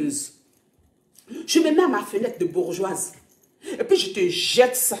 miséreuse. Je me mets à ma fenêtre de bourgeoise. Et puis je te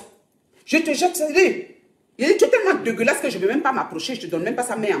jette ça. Je te jette ça. Il dit, tu es tellement dégueulasse que je ne vais même pas m'approcher. Je ne te donne même pas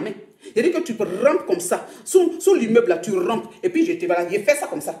ça main en main. Il dit que tu peux rampes comme ça. Sous l'immeuble là, tu rampes. Et puis je te voilà, je fais ça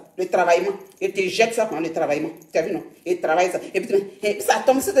comme ça. Le travaillement. Et te jette ça pendant le travaillement. Tu as vu non? Et travaille ça. Et puis ça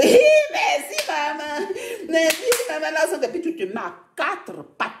tombe sur toi. Merci maman. Merci maman. Et puis tu te mets à 4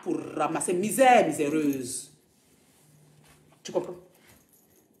 pattes. pour ramasser. Misère, miséreuse. Tu comprends?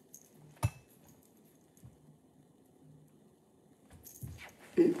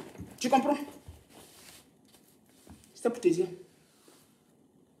 Tu comprends? C'est pour te dire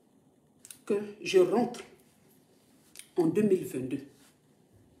que je rentre en 2022.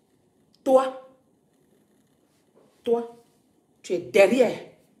 Toi, tu es derrière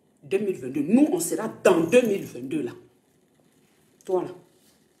 2022. Nous, on sera dans 2022 là. Toi là,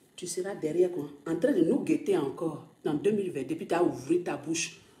 tu seras derrière quoi? En train de nous guetter encore dans 2022. Puis tu as ouvert ta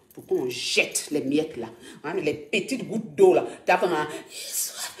bouche pour qu'on jette les miettes là. Hein, les petites gouttes d'eau là. Tu as fait un...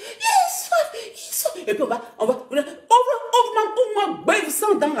 Et puis ouvre-moi,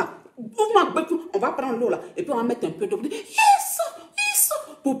 sans dents là. Ouvre-moi, on va prendre l'eau là. Et puis on va mettre un peu d'eau.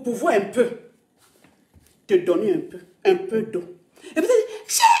 Pour pouvoir un peu te donner un peu d'eau. Et puis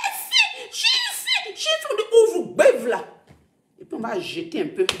j'ai fait ouvre, beuve là. Et puis on va jeter un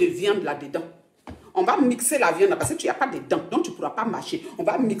peu de viande là-dedans. On va mixer la viande là, parce que tu n'as pas de dents, donc tu ne pourras pas mâcher. On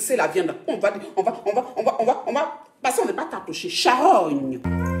va mixer la viande là. On va parce qu'on n'est pas t'approcher. Charogne.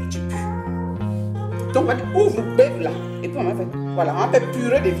 Donc on va dire ouvre beuve là. Et puis on va faire, voilà, on va faire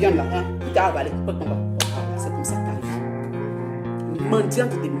purée de viande là. Hein. Puis tu as avalé. C'est comme ça que tu arrives.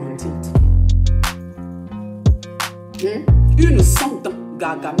 Mendiante des mendiantes. Une sans dents.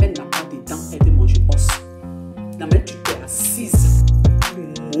 Gargamel n'a pas de dents. Elle veut manger os. Non mais tu t'es assise.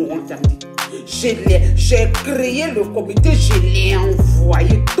 J'ai créé le comité. Je l'ai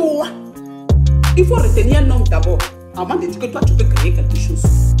envoyé. Toi. Il faut retenir un homme d'abord. Avant de dire que toi tu peux créer quelque chose.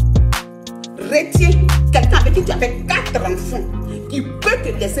 Retiens quelqu'un avec qui tu avais 4 enfants. Qui peut te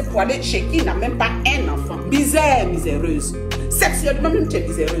laisser pour aller chez qui n'a même pas un enfant. Misère, miséreuse. Sexuellement même tu es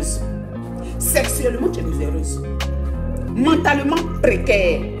miséreuse. Sexuellement tu es miséreuse. Mentalement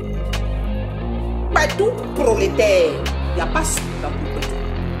précaire. Pas tout prolétaire. Il n'y a pas de sous dans ton pétou.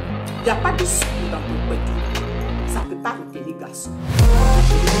 Il n'y a pas de sous dans ton pétou. Ça ne peut pas retenir garçon.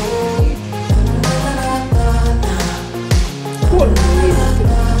 Pour le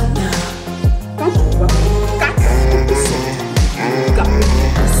quand tu vois 4 personnes,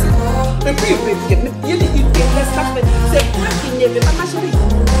 et puis il te laisse ça faire. C'est toi qui ne veux pas, ma chérie.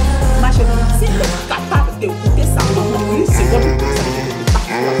 Ma chérie, si tu es capable d'écouter sa maman, une seconde, ça ne peut pas.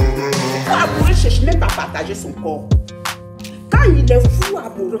 Pour amoureux, ne cherche même pas à partager son corps. Quand il est fou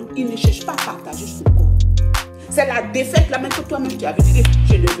amoureux, il ne cherche pas à partager son corps. C'est la défaite là même que toi-même tu avais dit,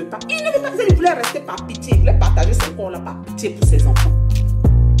 je ne veux pas. Il ne veut pas, il voulait rester par pitié, il voulait partager son corps là par pitié pour ses enfants.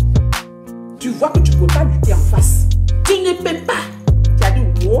 Tu vois que tu ne peux pas lutter en face. Tu ne peux pas. Tu as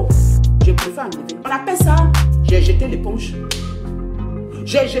dit, oh, je préfère enlever. On appelle ça, j'ai jeté l'éponge.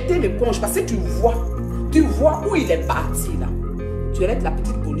 J'ai jeté l'éponge parce que tu vois où il est parti là. Tu es la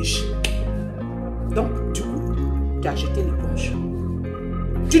petite boniche. Donc, du coup, tu as jeté l'éponge.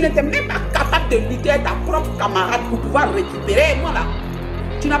 Tu n'étais même pas capable de lutter avec ta propre camarade pour pouvoir récupérer. Moi là,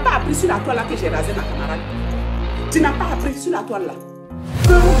 tu n'as pas appris sur la toile là que j'ai rasé ma camarade. Tu n'as pas appris sur la toile là.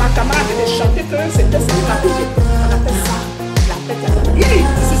 Que ma camarade devait chanter que c'était celui-là que j'ai. On appelle ça la tête à la main.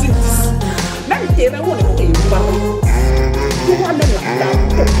 C'est une 10. Même le terrain où on est pour y voir. Toi-même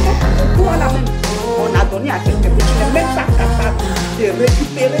là, on a donné à quelqu'un que tu n'es même pas capable de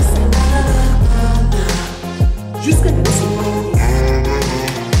récupérer ça. Jusqu'à ce que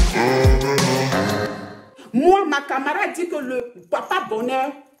moi, ma camarade dit que le papa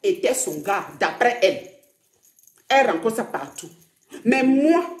bonheur était son gars, d'après elle. Elle rencontre ça partout. Mais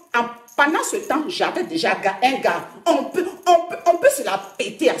moi, pendant ce temps, j'avais déjà un gars. On peut se la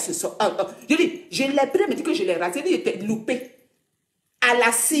péter à ce soir. Je dis, je l'ai pris, mais dit que je l'ai rasé. Il était loupé. À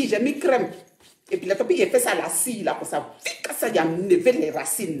la scie, j'ai mis crème. Et puis, il a fait ça à la scie, là, pour ça. Quand ça, il a enlevé les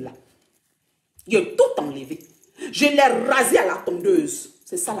racines, là. Il a tout enlevé. Je l'ai rasé à la tondeuse.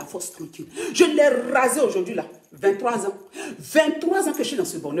 C'est ça la force tranquille. Je l'ai rasé aujourd'hui, là. 23 ans. 23 ans que je suis dans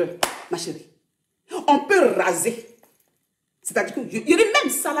ce bonheur, ma chérie. On peut raser. C'est-à-dire que, il dit même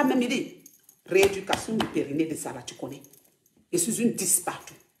ça là, même il dit, rééducation du périnée de ça là, tu connais. Je suis une 10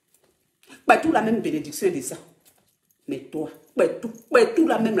 partout. Pas tout la même bénédiction de ça. Mais toi, pas tout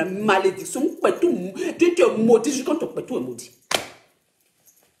la même la malédiction, pas tout, tu es maudit jusqu'à ton tout est maudit.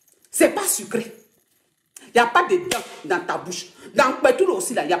 C'est pas sucré. Il n'y a pas de dents dans ta bouche. Dans tout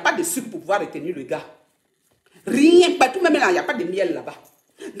aussi là, il n'y a pas de sucre pour pouvoir retenir le gars. Rien, pas tout même là, il n'y a pas de miel là-bas.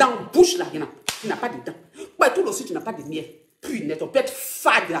 Dans la bouche là, il n'y a pas de dents. Pas tout aussi, tu n'as pas de miel. Punette, on peut être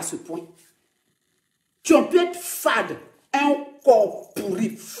fade à ce point. Tu peux être fade. Un corps pourri,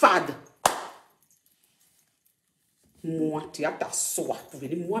 fade. Moi, tu as ta soie pour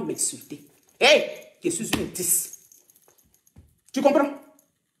venir moi m'insulter. Hé, je suis une 10. Tu comprends?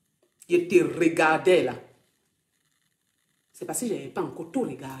 Je te regardais là. C'est parce que je n'avais pas encore tout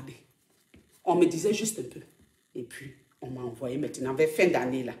regardé. On me disait juste un peu. Et puis, on m'a envoyé maintenant vers fin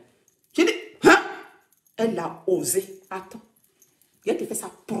d'année là. J'ai dit, hein? Elle a osé. Attends. Il te fait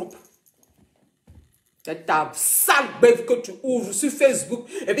ça propre. C'est ta sale bœuf que tu ouvres sur Facebook.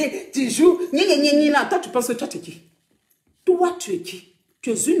 Et bien, tu joues. Là. Toi, tu penses que toi, tu es qui? Toi, tu es qui?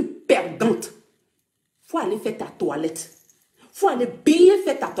 Tu es une perdante. Il faut aller faire ta toilette. Il faut aller bien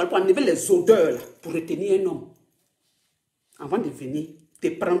faire ta toilette pour enlever les odeurs là, pour retenir un homme. Avant de venir te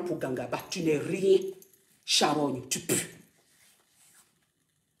prendre pour Gangaba, tu n'es rien. Charogne, tu pues.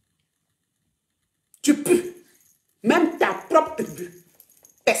 Tu pues. Même ta propre tribu.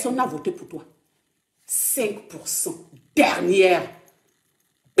 Personne n'a voté pour toi. 5%. Dernière.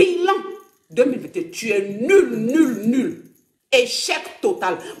 Bilan 2021. Tu es nul. Échec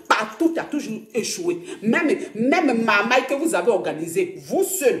total. Partout, tu as toujours échoué. Même Mamaï que vous avez organisé, vous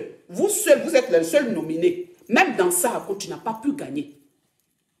seul, vous êtes le seul nominé. Même dans ça encore, tu n'as pas pu gagner.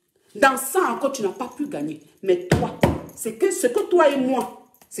 Dans ça encore, tu n'as pas pu gagner. Mais toi, c'est que ce que toi et moi,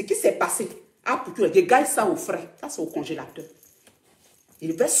 ce qui s'est passé, pour que tu gagnes ça au frais, ça c'est au congélateur.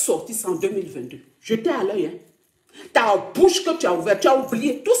 Il va sortir ça en 2022. Jetez à l'œil. Hein. Ta bouche que tu as ouverte, tu as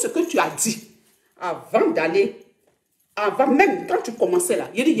oublié tout ce que tu as dit avant d'aller. Avant même, quand tu commençais là,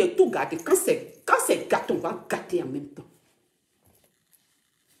 il y a tout gardé. Quand c'est gâté, on va gâter en même temps.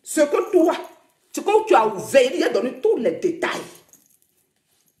 Ce que toi, ce que tu as ouvert, il a donné tous les détails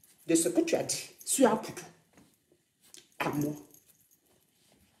de ce que tu as dit sur Apoudou. À moi.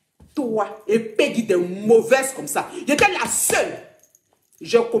 Toi et Peggy de mauvaises comme ça. J'étais la seule.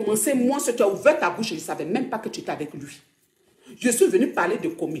 J'ai commencé, moi, ce tu as ouvert ta bouche, je ne savais même pas que tu étais avec lui. Je suis venu parler de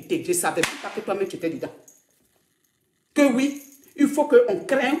comité. Je ne savais même pas que toi-même tu étais dedans. Que oui, il faut qu'on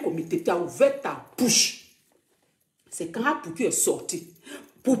crée un comité. Tu as ouvert ta bouche. C'est quand Apoudou est sorti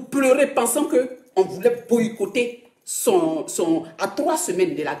pour pleurer, pensant qu'on voulait boycotter à 3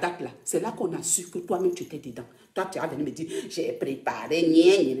 semaines de la date là. C'est là qu'on a su que toi-même tu étais dedans. Toi, tu as venu me dire, j'ai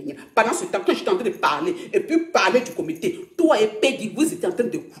préparé, Pendant ce temps, quand j'étais en train de parler, et puis parler du comité, toi et Peggy, vous étiez en train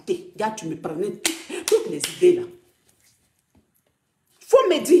d'écouter. Là, tu me prenais toutes les idées là. Faut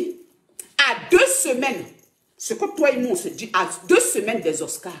me dire, à 2 semaines, ce que toi et nous on se dit, à 2 semaines des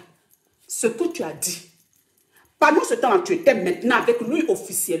Oscars, ce que tu as dit, pendant ce temps-là, tu étais maintenant avec lui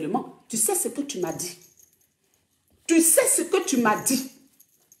officiellement, tu sais ce que tu m'as dit. Tu sais ce que tu m'as dit.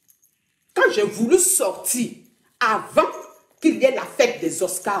 Quand j'ai voulu sortir, avant qu'il y ait la fête des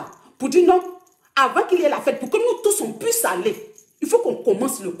Oscars, pour dire non, avant qu'il y ait la fête, pour que nous tous on puisse aller, il faut qu'on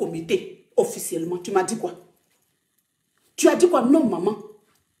commence le comité officiellement. Tu m'as dit quoi? Tu as dit quoi? Non, maman.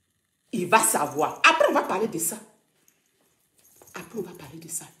 Il va savoir. Après, on va parler de ça. Après, on va parler de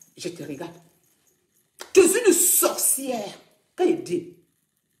ça. Je te regarde. Tu es une sorcière. Quand il dit,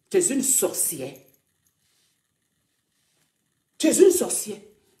 tu es une sorcière. Tu es une sorcière.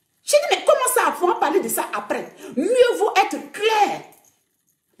 J'ai dit, mais comment ça, on va parler de ça après? Mieux vaut être clair.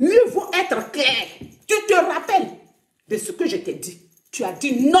 Mieux vaut être clair. Tu te rappelles de ce que je t'ai dit. Tu as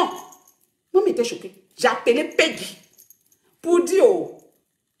dit non. Moi, j'étais choquée. J'ai appelé Peggy pour dire, oh,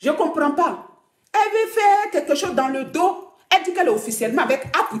 je ne comprends pas. Elle veut faire quelque chose dans le dos. Elle dit qu'elle est officiellement avec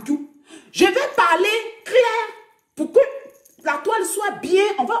Apoudou. Je vais parler clair pour que la toile soit bien.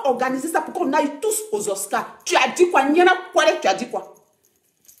 On va organiser ça pour qu'on aille tous aux Oscars. Tu as dit quoi? Tu as dit quoi?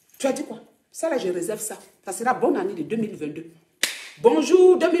 Tu as dit quoi? Ça là, je réserve ça. Ça sera bonne année de 2022.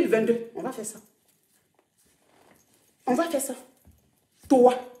 Bonjour 2022. On va faire ça. On va faire ça.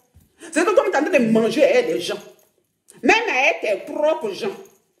 Toi. C'est que comme tu es en train de manger avec des gens. Même avec tes propres gens.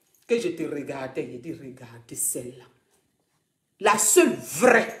 Que je te regardais. Je dis, regardez celle-là. La seule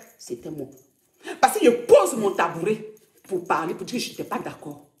vraie, c'était moi. Parce que je pose mon tabouret pour parler, pour dire que je n'étais pas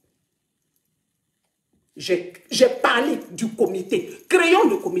d'accord. J'ai parlé du comité. Créons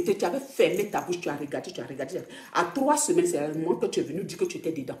le comité. Tu avais fermé ta bouche, tu as regardé. À 3 semaines, c'est le moment que tu es venu dire que tu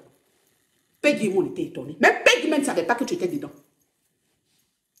étais dedans. Peggy et moi, on était étonnés. Même Peggy même ne savait pas que tu étais dedans.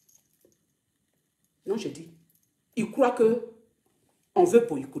 Non, je dis. Il croit que on veut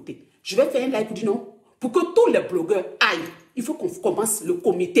boycotter. Je vais faire un live pour dire non. Pour que tous les blogueurs aillent, il faut qu'on commence le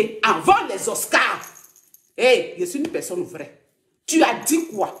comité avant les Oscars. Hé, je suis une personne vraie. Tu as dit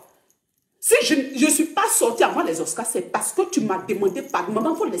quoi? Si je ne suis pas sortie avant les Oscars, c'est parce que tu m'as demandé par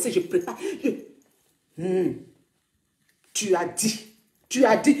maman, il faut laisser, je prépare. Tu as dit. Tu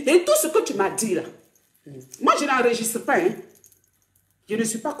as dit. Et tout ce que tu m'as dit là. Moi, je n'enregistre pas. Hein. Je ne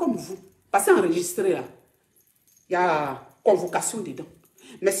suis pas comme vous. Parce qu'enregistrer là, il y a convocation dedans.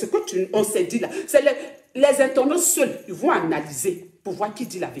 Mais ce que on s'est dit là, c'est les internautes seuls, ils vont analyser pour voir qui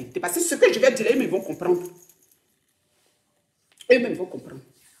dit la vérité. Parce que ce que je vais dire, eux-mêmes vont comprendre. Eux-mêmes vont comprendre.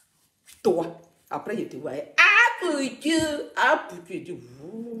 Toi, après, je te vois. Ah, pour Dieu. Ah, pour Dieu.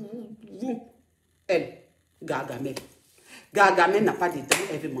 Elle, Gargamel. Gargamel n'a pas de dents,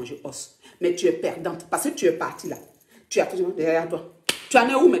 elle veut manger os. Mais tu es perdante parce que tu es partie là. Tu as toujours derrière toi. Tu en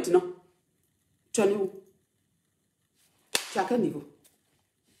es où maintenant? Tu en es où? Tu as quel niveau?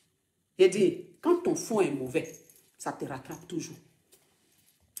 J'ai dit, quand ton fond est mauvais, ça te rattrape toujours.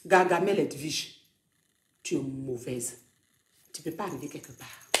 Gargamel et Edwige, tu es mauvaise. Tu ne peux pas arriver quelque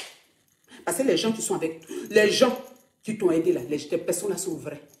part. Parce que les gens qui sont avec, les gens qui t'ont aidé là, les personnes là sont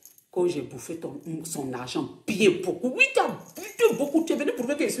vraies. Quand j'ai bouffé son argent bien beaucoup, oui, tu as bouffé beaucoup, tu es venu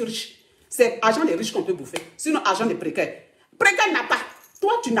prouver que je suis riche. C'est argent des riches qu'on peut bouffer. Sinon, argent des précaires. Précaire n'a pas.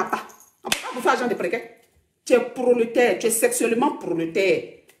 Toi, tu n'as pas. On ne peut pas bouffer argent des précaires. Tu es prolétaire, tu es sexuellement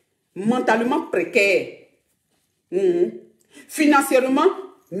prolétaire. Mentalement précaire. Financièrement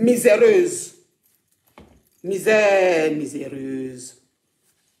miséreuse. Misère miséreuse.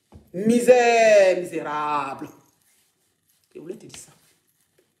 Misère misérable. Je voulais te dire ça.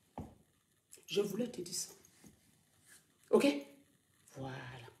 Je voulais te dire ça. Ok? Voilà.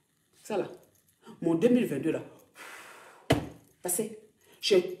 Ça là. Mon 2022 là. Parce que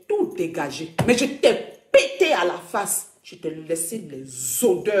j'ai tout dégagé. Mais je t'ai pété à la face. Je t'ai laissé les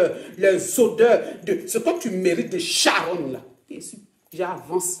odeurs de ce que tu mérites de charogne là.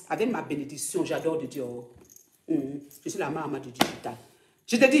 J'avance avec ma bénédiction. J'adore de dire. Je suis la maman du digital.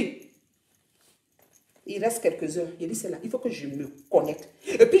 Je te dis. Il reste quelques heures. Il dit c'est là. Il faut que je me connecte.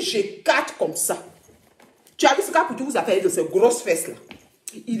 Et puis j'écarte comme ça. Tu as vu ce que vous avez fait de ces grosses fesses là.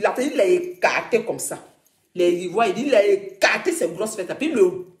 Il a écarté comme ça. Il a écarté ses grosses fesses là. Puis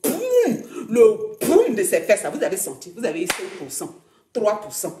le boum de ses fesses là. Vous avez senti. Vous avez eu 5%,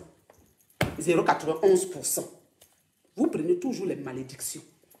 3%, 0,91%. Vous prenez toujours les malédictions.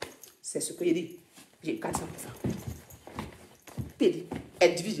 C'est ce que il dit. J'écarte ça comme ça. Puis il dit.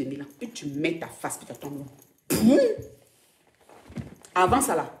 Edwige et Milan, puis tu mets ta face, puis tu tombes. Avant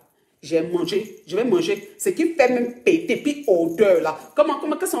ça là, j'ai mangé, je vais manger ce qui fait même péter, puis odeur là.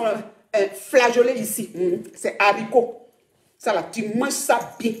 Qu'est-ce sont flageolés ici? C'est haricots. Ça là, tu manges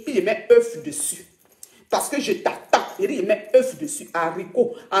ça bien, puis je mets œuf dessus. Parce que je t'attends, je mets œuf dessus.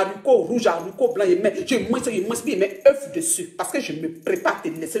 Haricots rouges, haricots blancs, je mange, puis je mets œuf dessus. Parce que je me prépare à te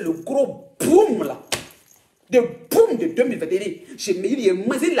laisser le gros boum là. De boum de 2021, j'ai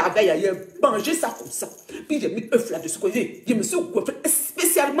mangé la veille, j'ai mangé ça comme ça. Puis j'ai mis œuf là-dessus. Je me suis coiffé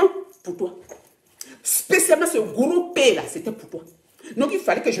spécialement pour toi. Spécialement ce gros pain là, c'était pour toi. Donc il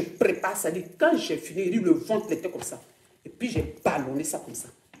fallait que je prépare ça. Quand j'ai fini, le ventre était comme ça. Et puis j'ai ballonné ça comme ça.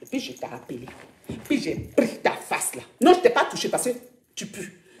 Et puis je t'ai appelé. Puis j'ai pris ta face là. Non, je ne t'ai pas touché parce que tu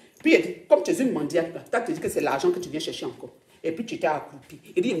pues. Puis il dit, comme tu es une mendiante, tu as dit que c'est l'argent que tu viens chercher encore. Et puis tu t'es accroupi.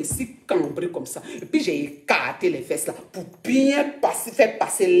 Il dit, je me suis cambré comme ça. Et puis j'ai écarté les fesses là pour bien faire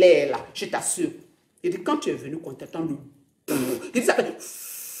passer l'air là. Je t'assure. Il dit, quand tu es venu, quand tu attends le... Il dit, ça fait...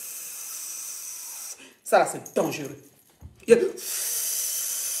 Ça là, c'est dangereux. Il dit...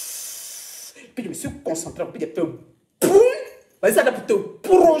 Puis je me suis concentré. Puis j'ai fait... Boum! Ça là pour te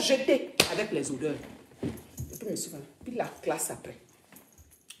projeter avec les odeurs. Et puis je me suis... Puis la classe après.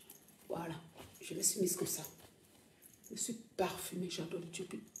 Voilà. Je me suis mise comme ça. Je suis parfumée, j'adore le Dieu.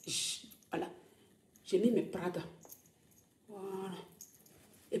 Voilà. J'ai mis mes Prada. Voilà.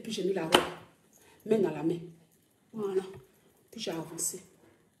 Et puis j'ai mis la robe. Main dans la main. Voilà. Puis j'ai avancé.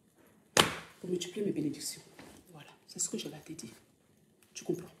 Pour multiplier mes bénédictions. Voilà. C'est ce que je vais te dire. Tu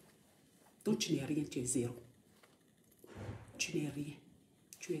comprends? Donc tu n'es rien, tu es zéro. Tu n'es rien.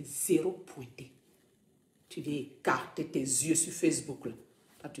 Tu es zéro pointé. Tu viens écarter tes yeux sur Facebook. Là.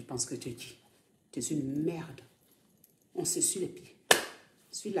 Là, tu penses que tu es qui? Tu es une merde. On se suit les pieds.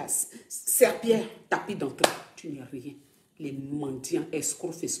 Sur la serpillère, tapis d'entrée. Tu n'es rien. Les mendiants,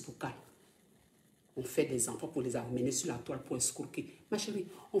 escrocs Facebook. On fait des enfants pour les amener sur la toile pour escroquer. Ma chérie,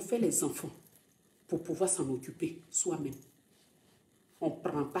 on fait les enfants pour pouvoir s'en occuper soi-même. On ne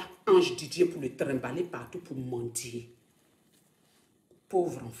prend pas Ange Didier pour le trimballer partout pour mendier.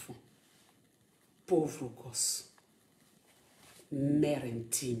 Pauvre enfant. Pauvre gosse. Mère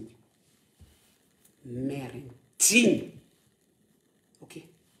indigne. Mère indigne. Ok?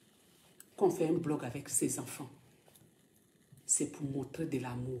 Quand on fait un blog avec ses enfants, c'est pour montrer de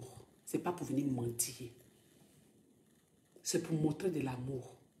l'amour. C'est pas pour venir mentir. C'est pour montrer de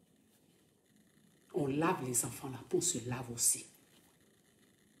l'amour. On lave les enfants là, puis on se lave aussi.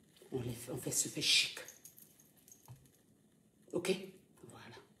 On se fait chic. Ok?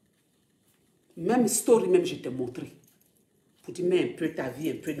 Voilà. Même story, même je t'ai montré. Pour dire, mets un peu ta vie,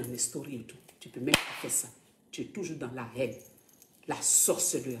 un peu dans les stories et tout. Tu peux même pas faire ça. Tu es toujours dans la haine, la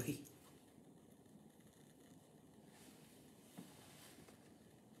sorcellerie.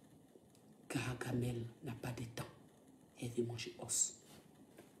 Gargamel n'a pas de dents. Elle veut manger os.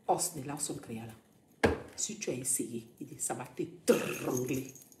 Os de Lawson Crea là. Si tu as essayé, il dit, ça va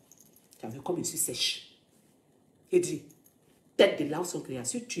t'étrangler. Tu as vu comme je suis sèche. Il dit, tête de Lawson Crea,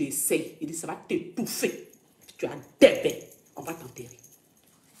 si tu essayes, il dit, ça va t'étouffer. Tu as des baies, on va t'enterrer.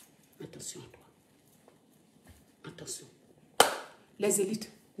 Attention à toi. Attention. Les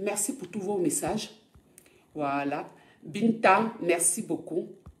élites, merci pour tous vos messages. Voilà. Binta, merci beaucoup.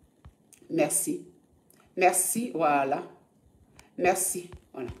 Merci. Merci, voilà. Merci,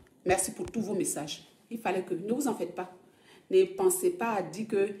 voilà. Merci pour tous vos messages. Il fallait que, ne vous en faites pas. Ne pensez pas à dire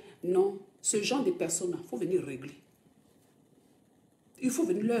que, non, ce genre de personnes, il faut venir régler. Il faut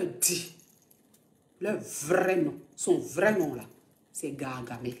venir leur dire leur vrai nom, son vrai nom là, c'est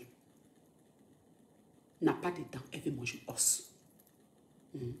Gargamel. N'a pas de dents, elle veut manger os.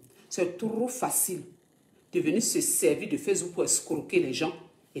 C'est trop facile de venir se servir de Facebook pour escroquer les gens.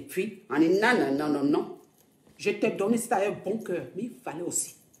 Et puis, on est non. Je t'ai donné ça avec un bon cœur, mais il fallait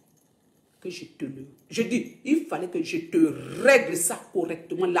aussi que je te le... Je dis, il fallait que je te règle ça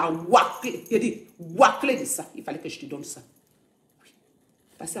correctement, la waclée. Je dis, waclée de ça. Il fallait que je te donne ça. Oui.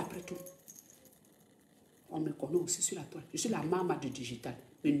 Parce qu'après tout, on me connaît aussi sur la toile. Je suis la maman du digital.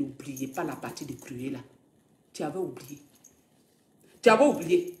 Mais n'oubliez pas la partie de Crea là. Tu avais oublié. Tu avais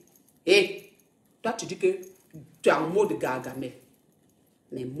oublié. Et toi, tu dis que tu as un mot de Gargamel.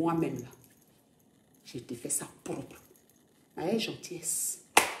 Mais moi-même là, je te fais ça propre. Avec gentillesse.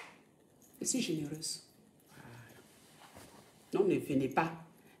 Je suis généreuse. Voilà. Non, ne venez pas.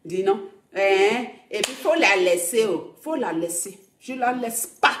 Dis non. Et puis, il faut la laisser. Il faut la laisser. Je ne la laisse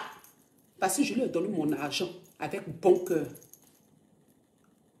pas. Parce que je lui ai donné mon argent avec bon cœur.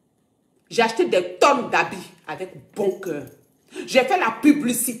 J'ai acheté des tonnes d'habits avec bon cœur. J'ai fait la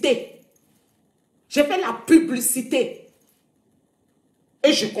publicité. J'ai fait la publicité.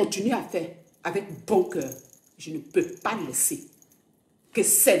 Et je continue à faire avec bon cœur. Je ne peux pas laisser que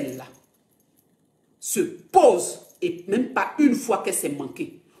celle-là se pose, et même pas une fois qu'elle s'est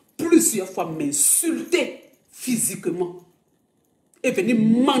manquée, plusieurs fois m'insulter physiquement et venir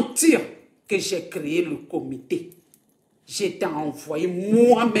mentir que j'ai créé le comité. J'étais envoyé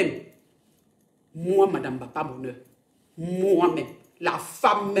moi-même. Moi, Madame Papa Bonheur. Moi-même. La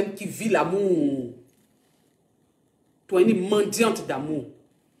femme même qui vit l'amour. Toi, une mendiante d'amour.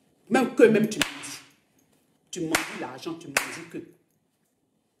 Même que même tu me dis. Tu m'en dis l'argent, tu me dis que.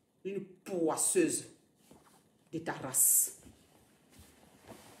 Une poisseuse de ta race.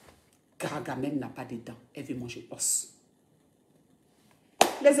 Gargamel n'a pas de dents. Elle veut manger os.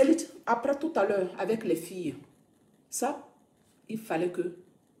 Les élites, après tout à l'heure, avec les filles, ça, il fallait que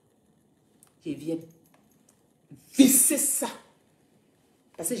je vienne visser ça.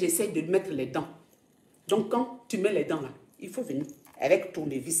 Parce que j'essaye de mettre les dents. Donc, quand tu mets les dents là, il faut venir avec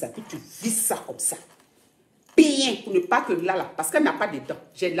tournevis, puis tu visses ça comme ça. Bien, pour ne pas que là, parce qu'elle n'a pas de dents.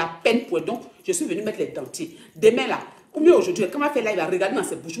 J'ai la peine pour donc, je suis venue mettre les dentiers. Demain là, ou mieux aujourd'hui, quand elle fait là, il va regarder dans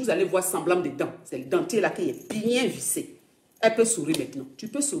ses bouches, vous allez voir semblant de dents. C'est le dentier là qui est bien vissé. Elle peut sourire maintenant. Tu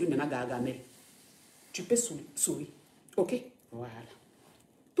peux sourire maintenant, Gargamel. Tu peux sourire. Ok? Voilà.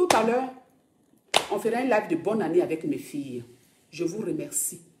 Tout à l'heure, on fera un live de bonne année avec mes filles. Je vous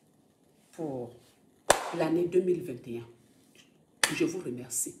remercie pour l'année 2021. Je vous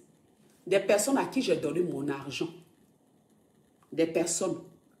remercie. Des personnes à qui j'ai donné mon argent. Des personnes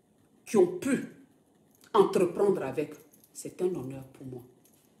qui ont pu entreprendre avec. C'est un honneur pour moi.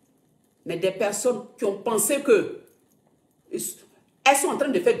 Mais des personnes qui ont pensé que elles sont en train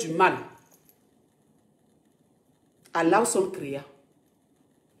de faire du mal à Lawson Crea.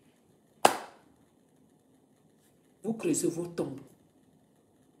 Vous creusez vos tombes.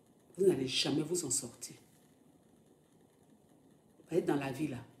 Vous n'allez jamais vous en sortir. Vous voyez, dans la vie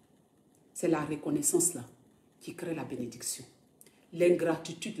là, c'est la reconnaissance là qui crée la bénédiction.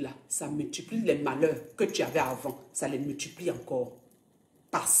 L'ingratitude là, ça multiplie les malheurs que tu avais avant. Ça les multiplie encore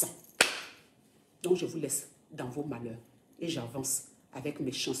par 100. Donc je vous laisse dans vos malheurs. Et j'avance avec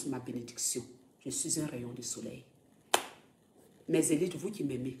mes chances, ma bénédiction. Je suis un rayon de soleil. Mes élites, vous qui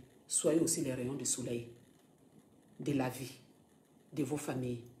m'aimez, soyez aussi les rayons de soleil de la vie, de vos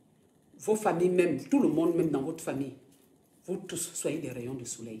familles. Vos familles même, tout le monde même dans votre famille. Vous tous, soyez des rayons de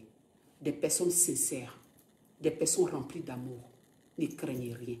soleil. Des personnes sincères, des personnes remplies d'amour. Ne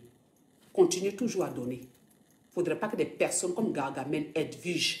craignez rien. Continuez toujours à donner. Il ne faudrait pas que des personnes comme Gargamel,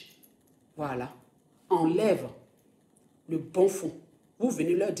 Edwige, voilà, enlèvent le bon fond. Vous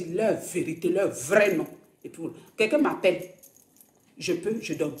venez leur dire leur vérité, leur vrai nom. Et puis, quelqu'un m'appelle, je peux,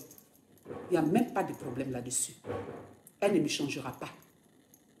 je donne. Il n'y a même pas de problème là-dessus. Elle ne me changera pas.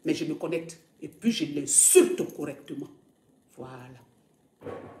 Mais je me connecte et puis je l'insulte correctement. Voilà.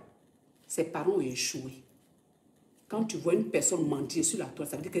 ses parents ont échoué. Quand tu vois une personne mendier sur la toile,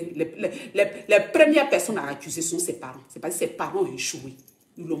 ça veut dire que les premières personnes à accuser sont ses parents. C'est parce que ses parents ont échoué.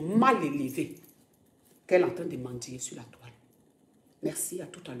 Ils l'ont mal élevé qu'elle est en train de mendier sur la toile. Merci, à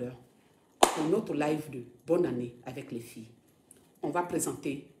tout à l'heure. Pour notre live de bonne année avec les filles. On va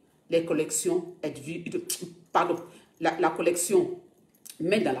présenter les collections Edwige, pardon, la collection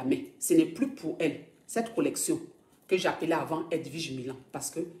main dans la main. Ce n'est plus pour elle. Cette collection que j'appelais avant Edwige Milan. Parce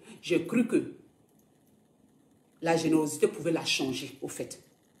que j'ai cru que la générosité pouvait la changer, au fait.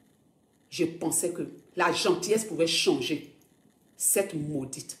 Je pensais que la gentillesse pouvait changer cette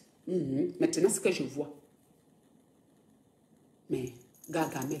maudite. Maintenant, ce que je vois. Mais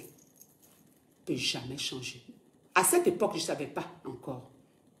Gargamel ne peut jamais changer. À cette époque, je ne savais pas encore.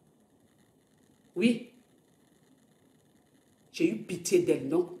 Oui, j'ai eu pitié d'elle,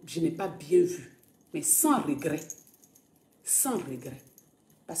 donc je n'ai pas bien vu. Mais sans regret. Sans regret.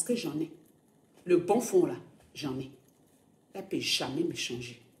 Parce que j'en ai. Le bon fond là, j'en ai. Elle ne peut jamais me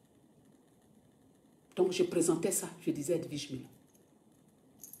changer. Donc je présentais ça, je disais Edwige Milan.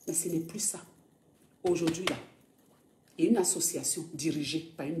 Mais ce n'est plus ça. Aujourd'hui là, il y a une association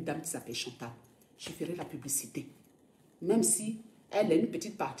dirigée par une dame qui s'appelle Chantal. Je ferai la publicité. Même si elle a une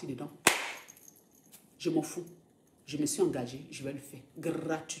petite partie dedans. Je m'en fous. Je me suis engagée, je vais le faire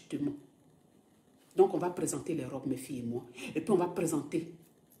gratuitement. Donc on va présenter les robes, mes filles et moi. Et puis on va présenter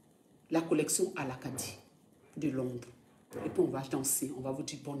la collection à l'Acadie de Londres. Et puis on va danser, on va vous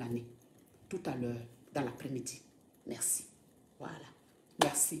dire bonne année. Tout à l'heure, dans l'après-midi. Merci. Voilà.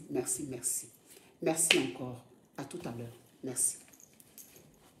 Merci, merci, merci. Merci encore. À tout à l'heure. Merci.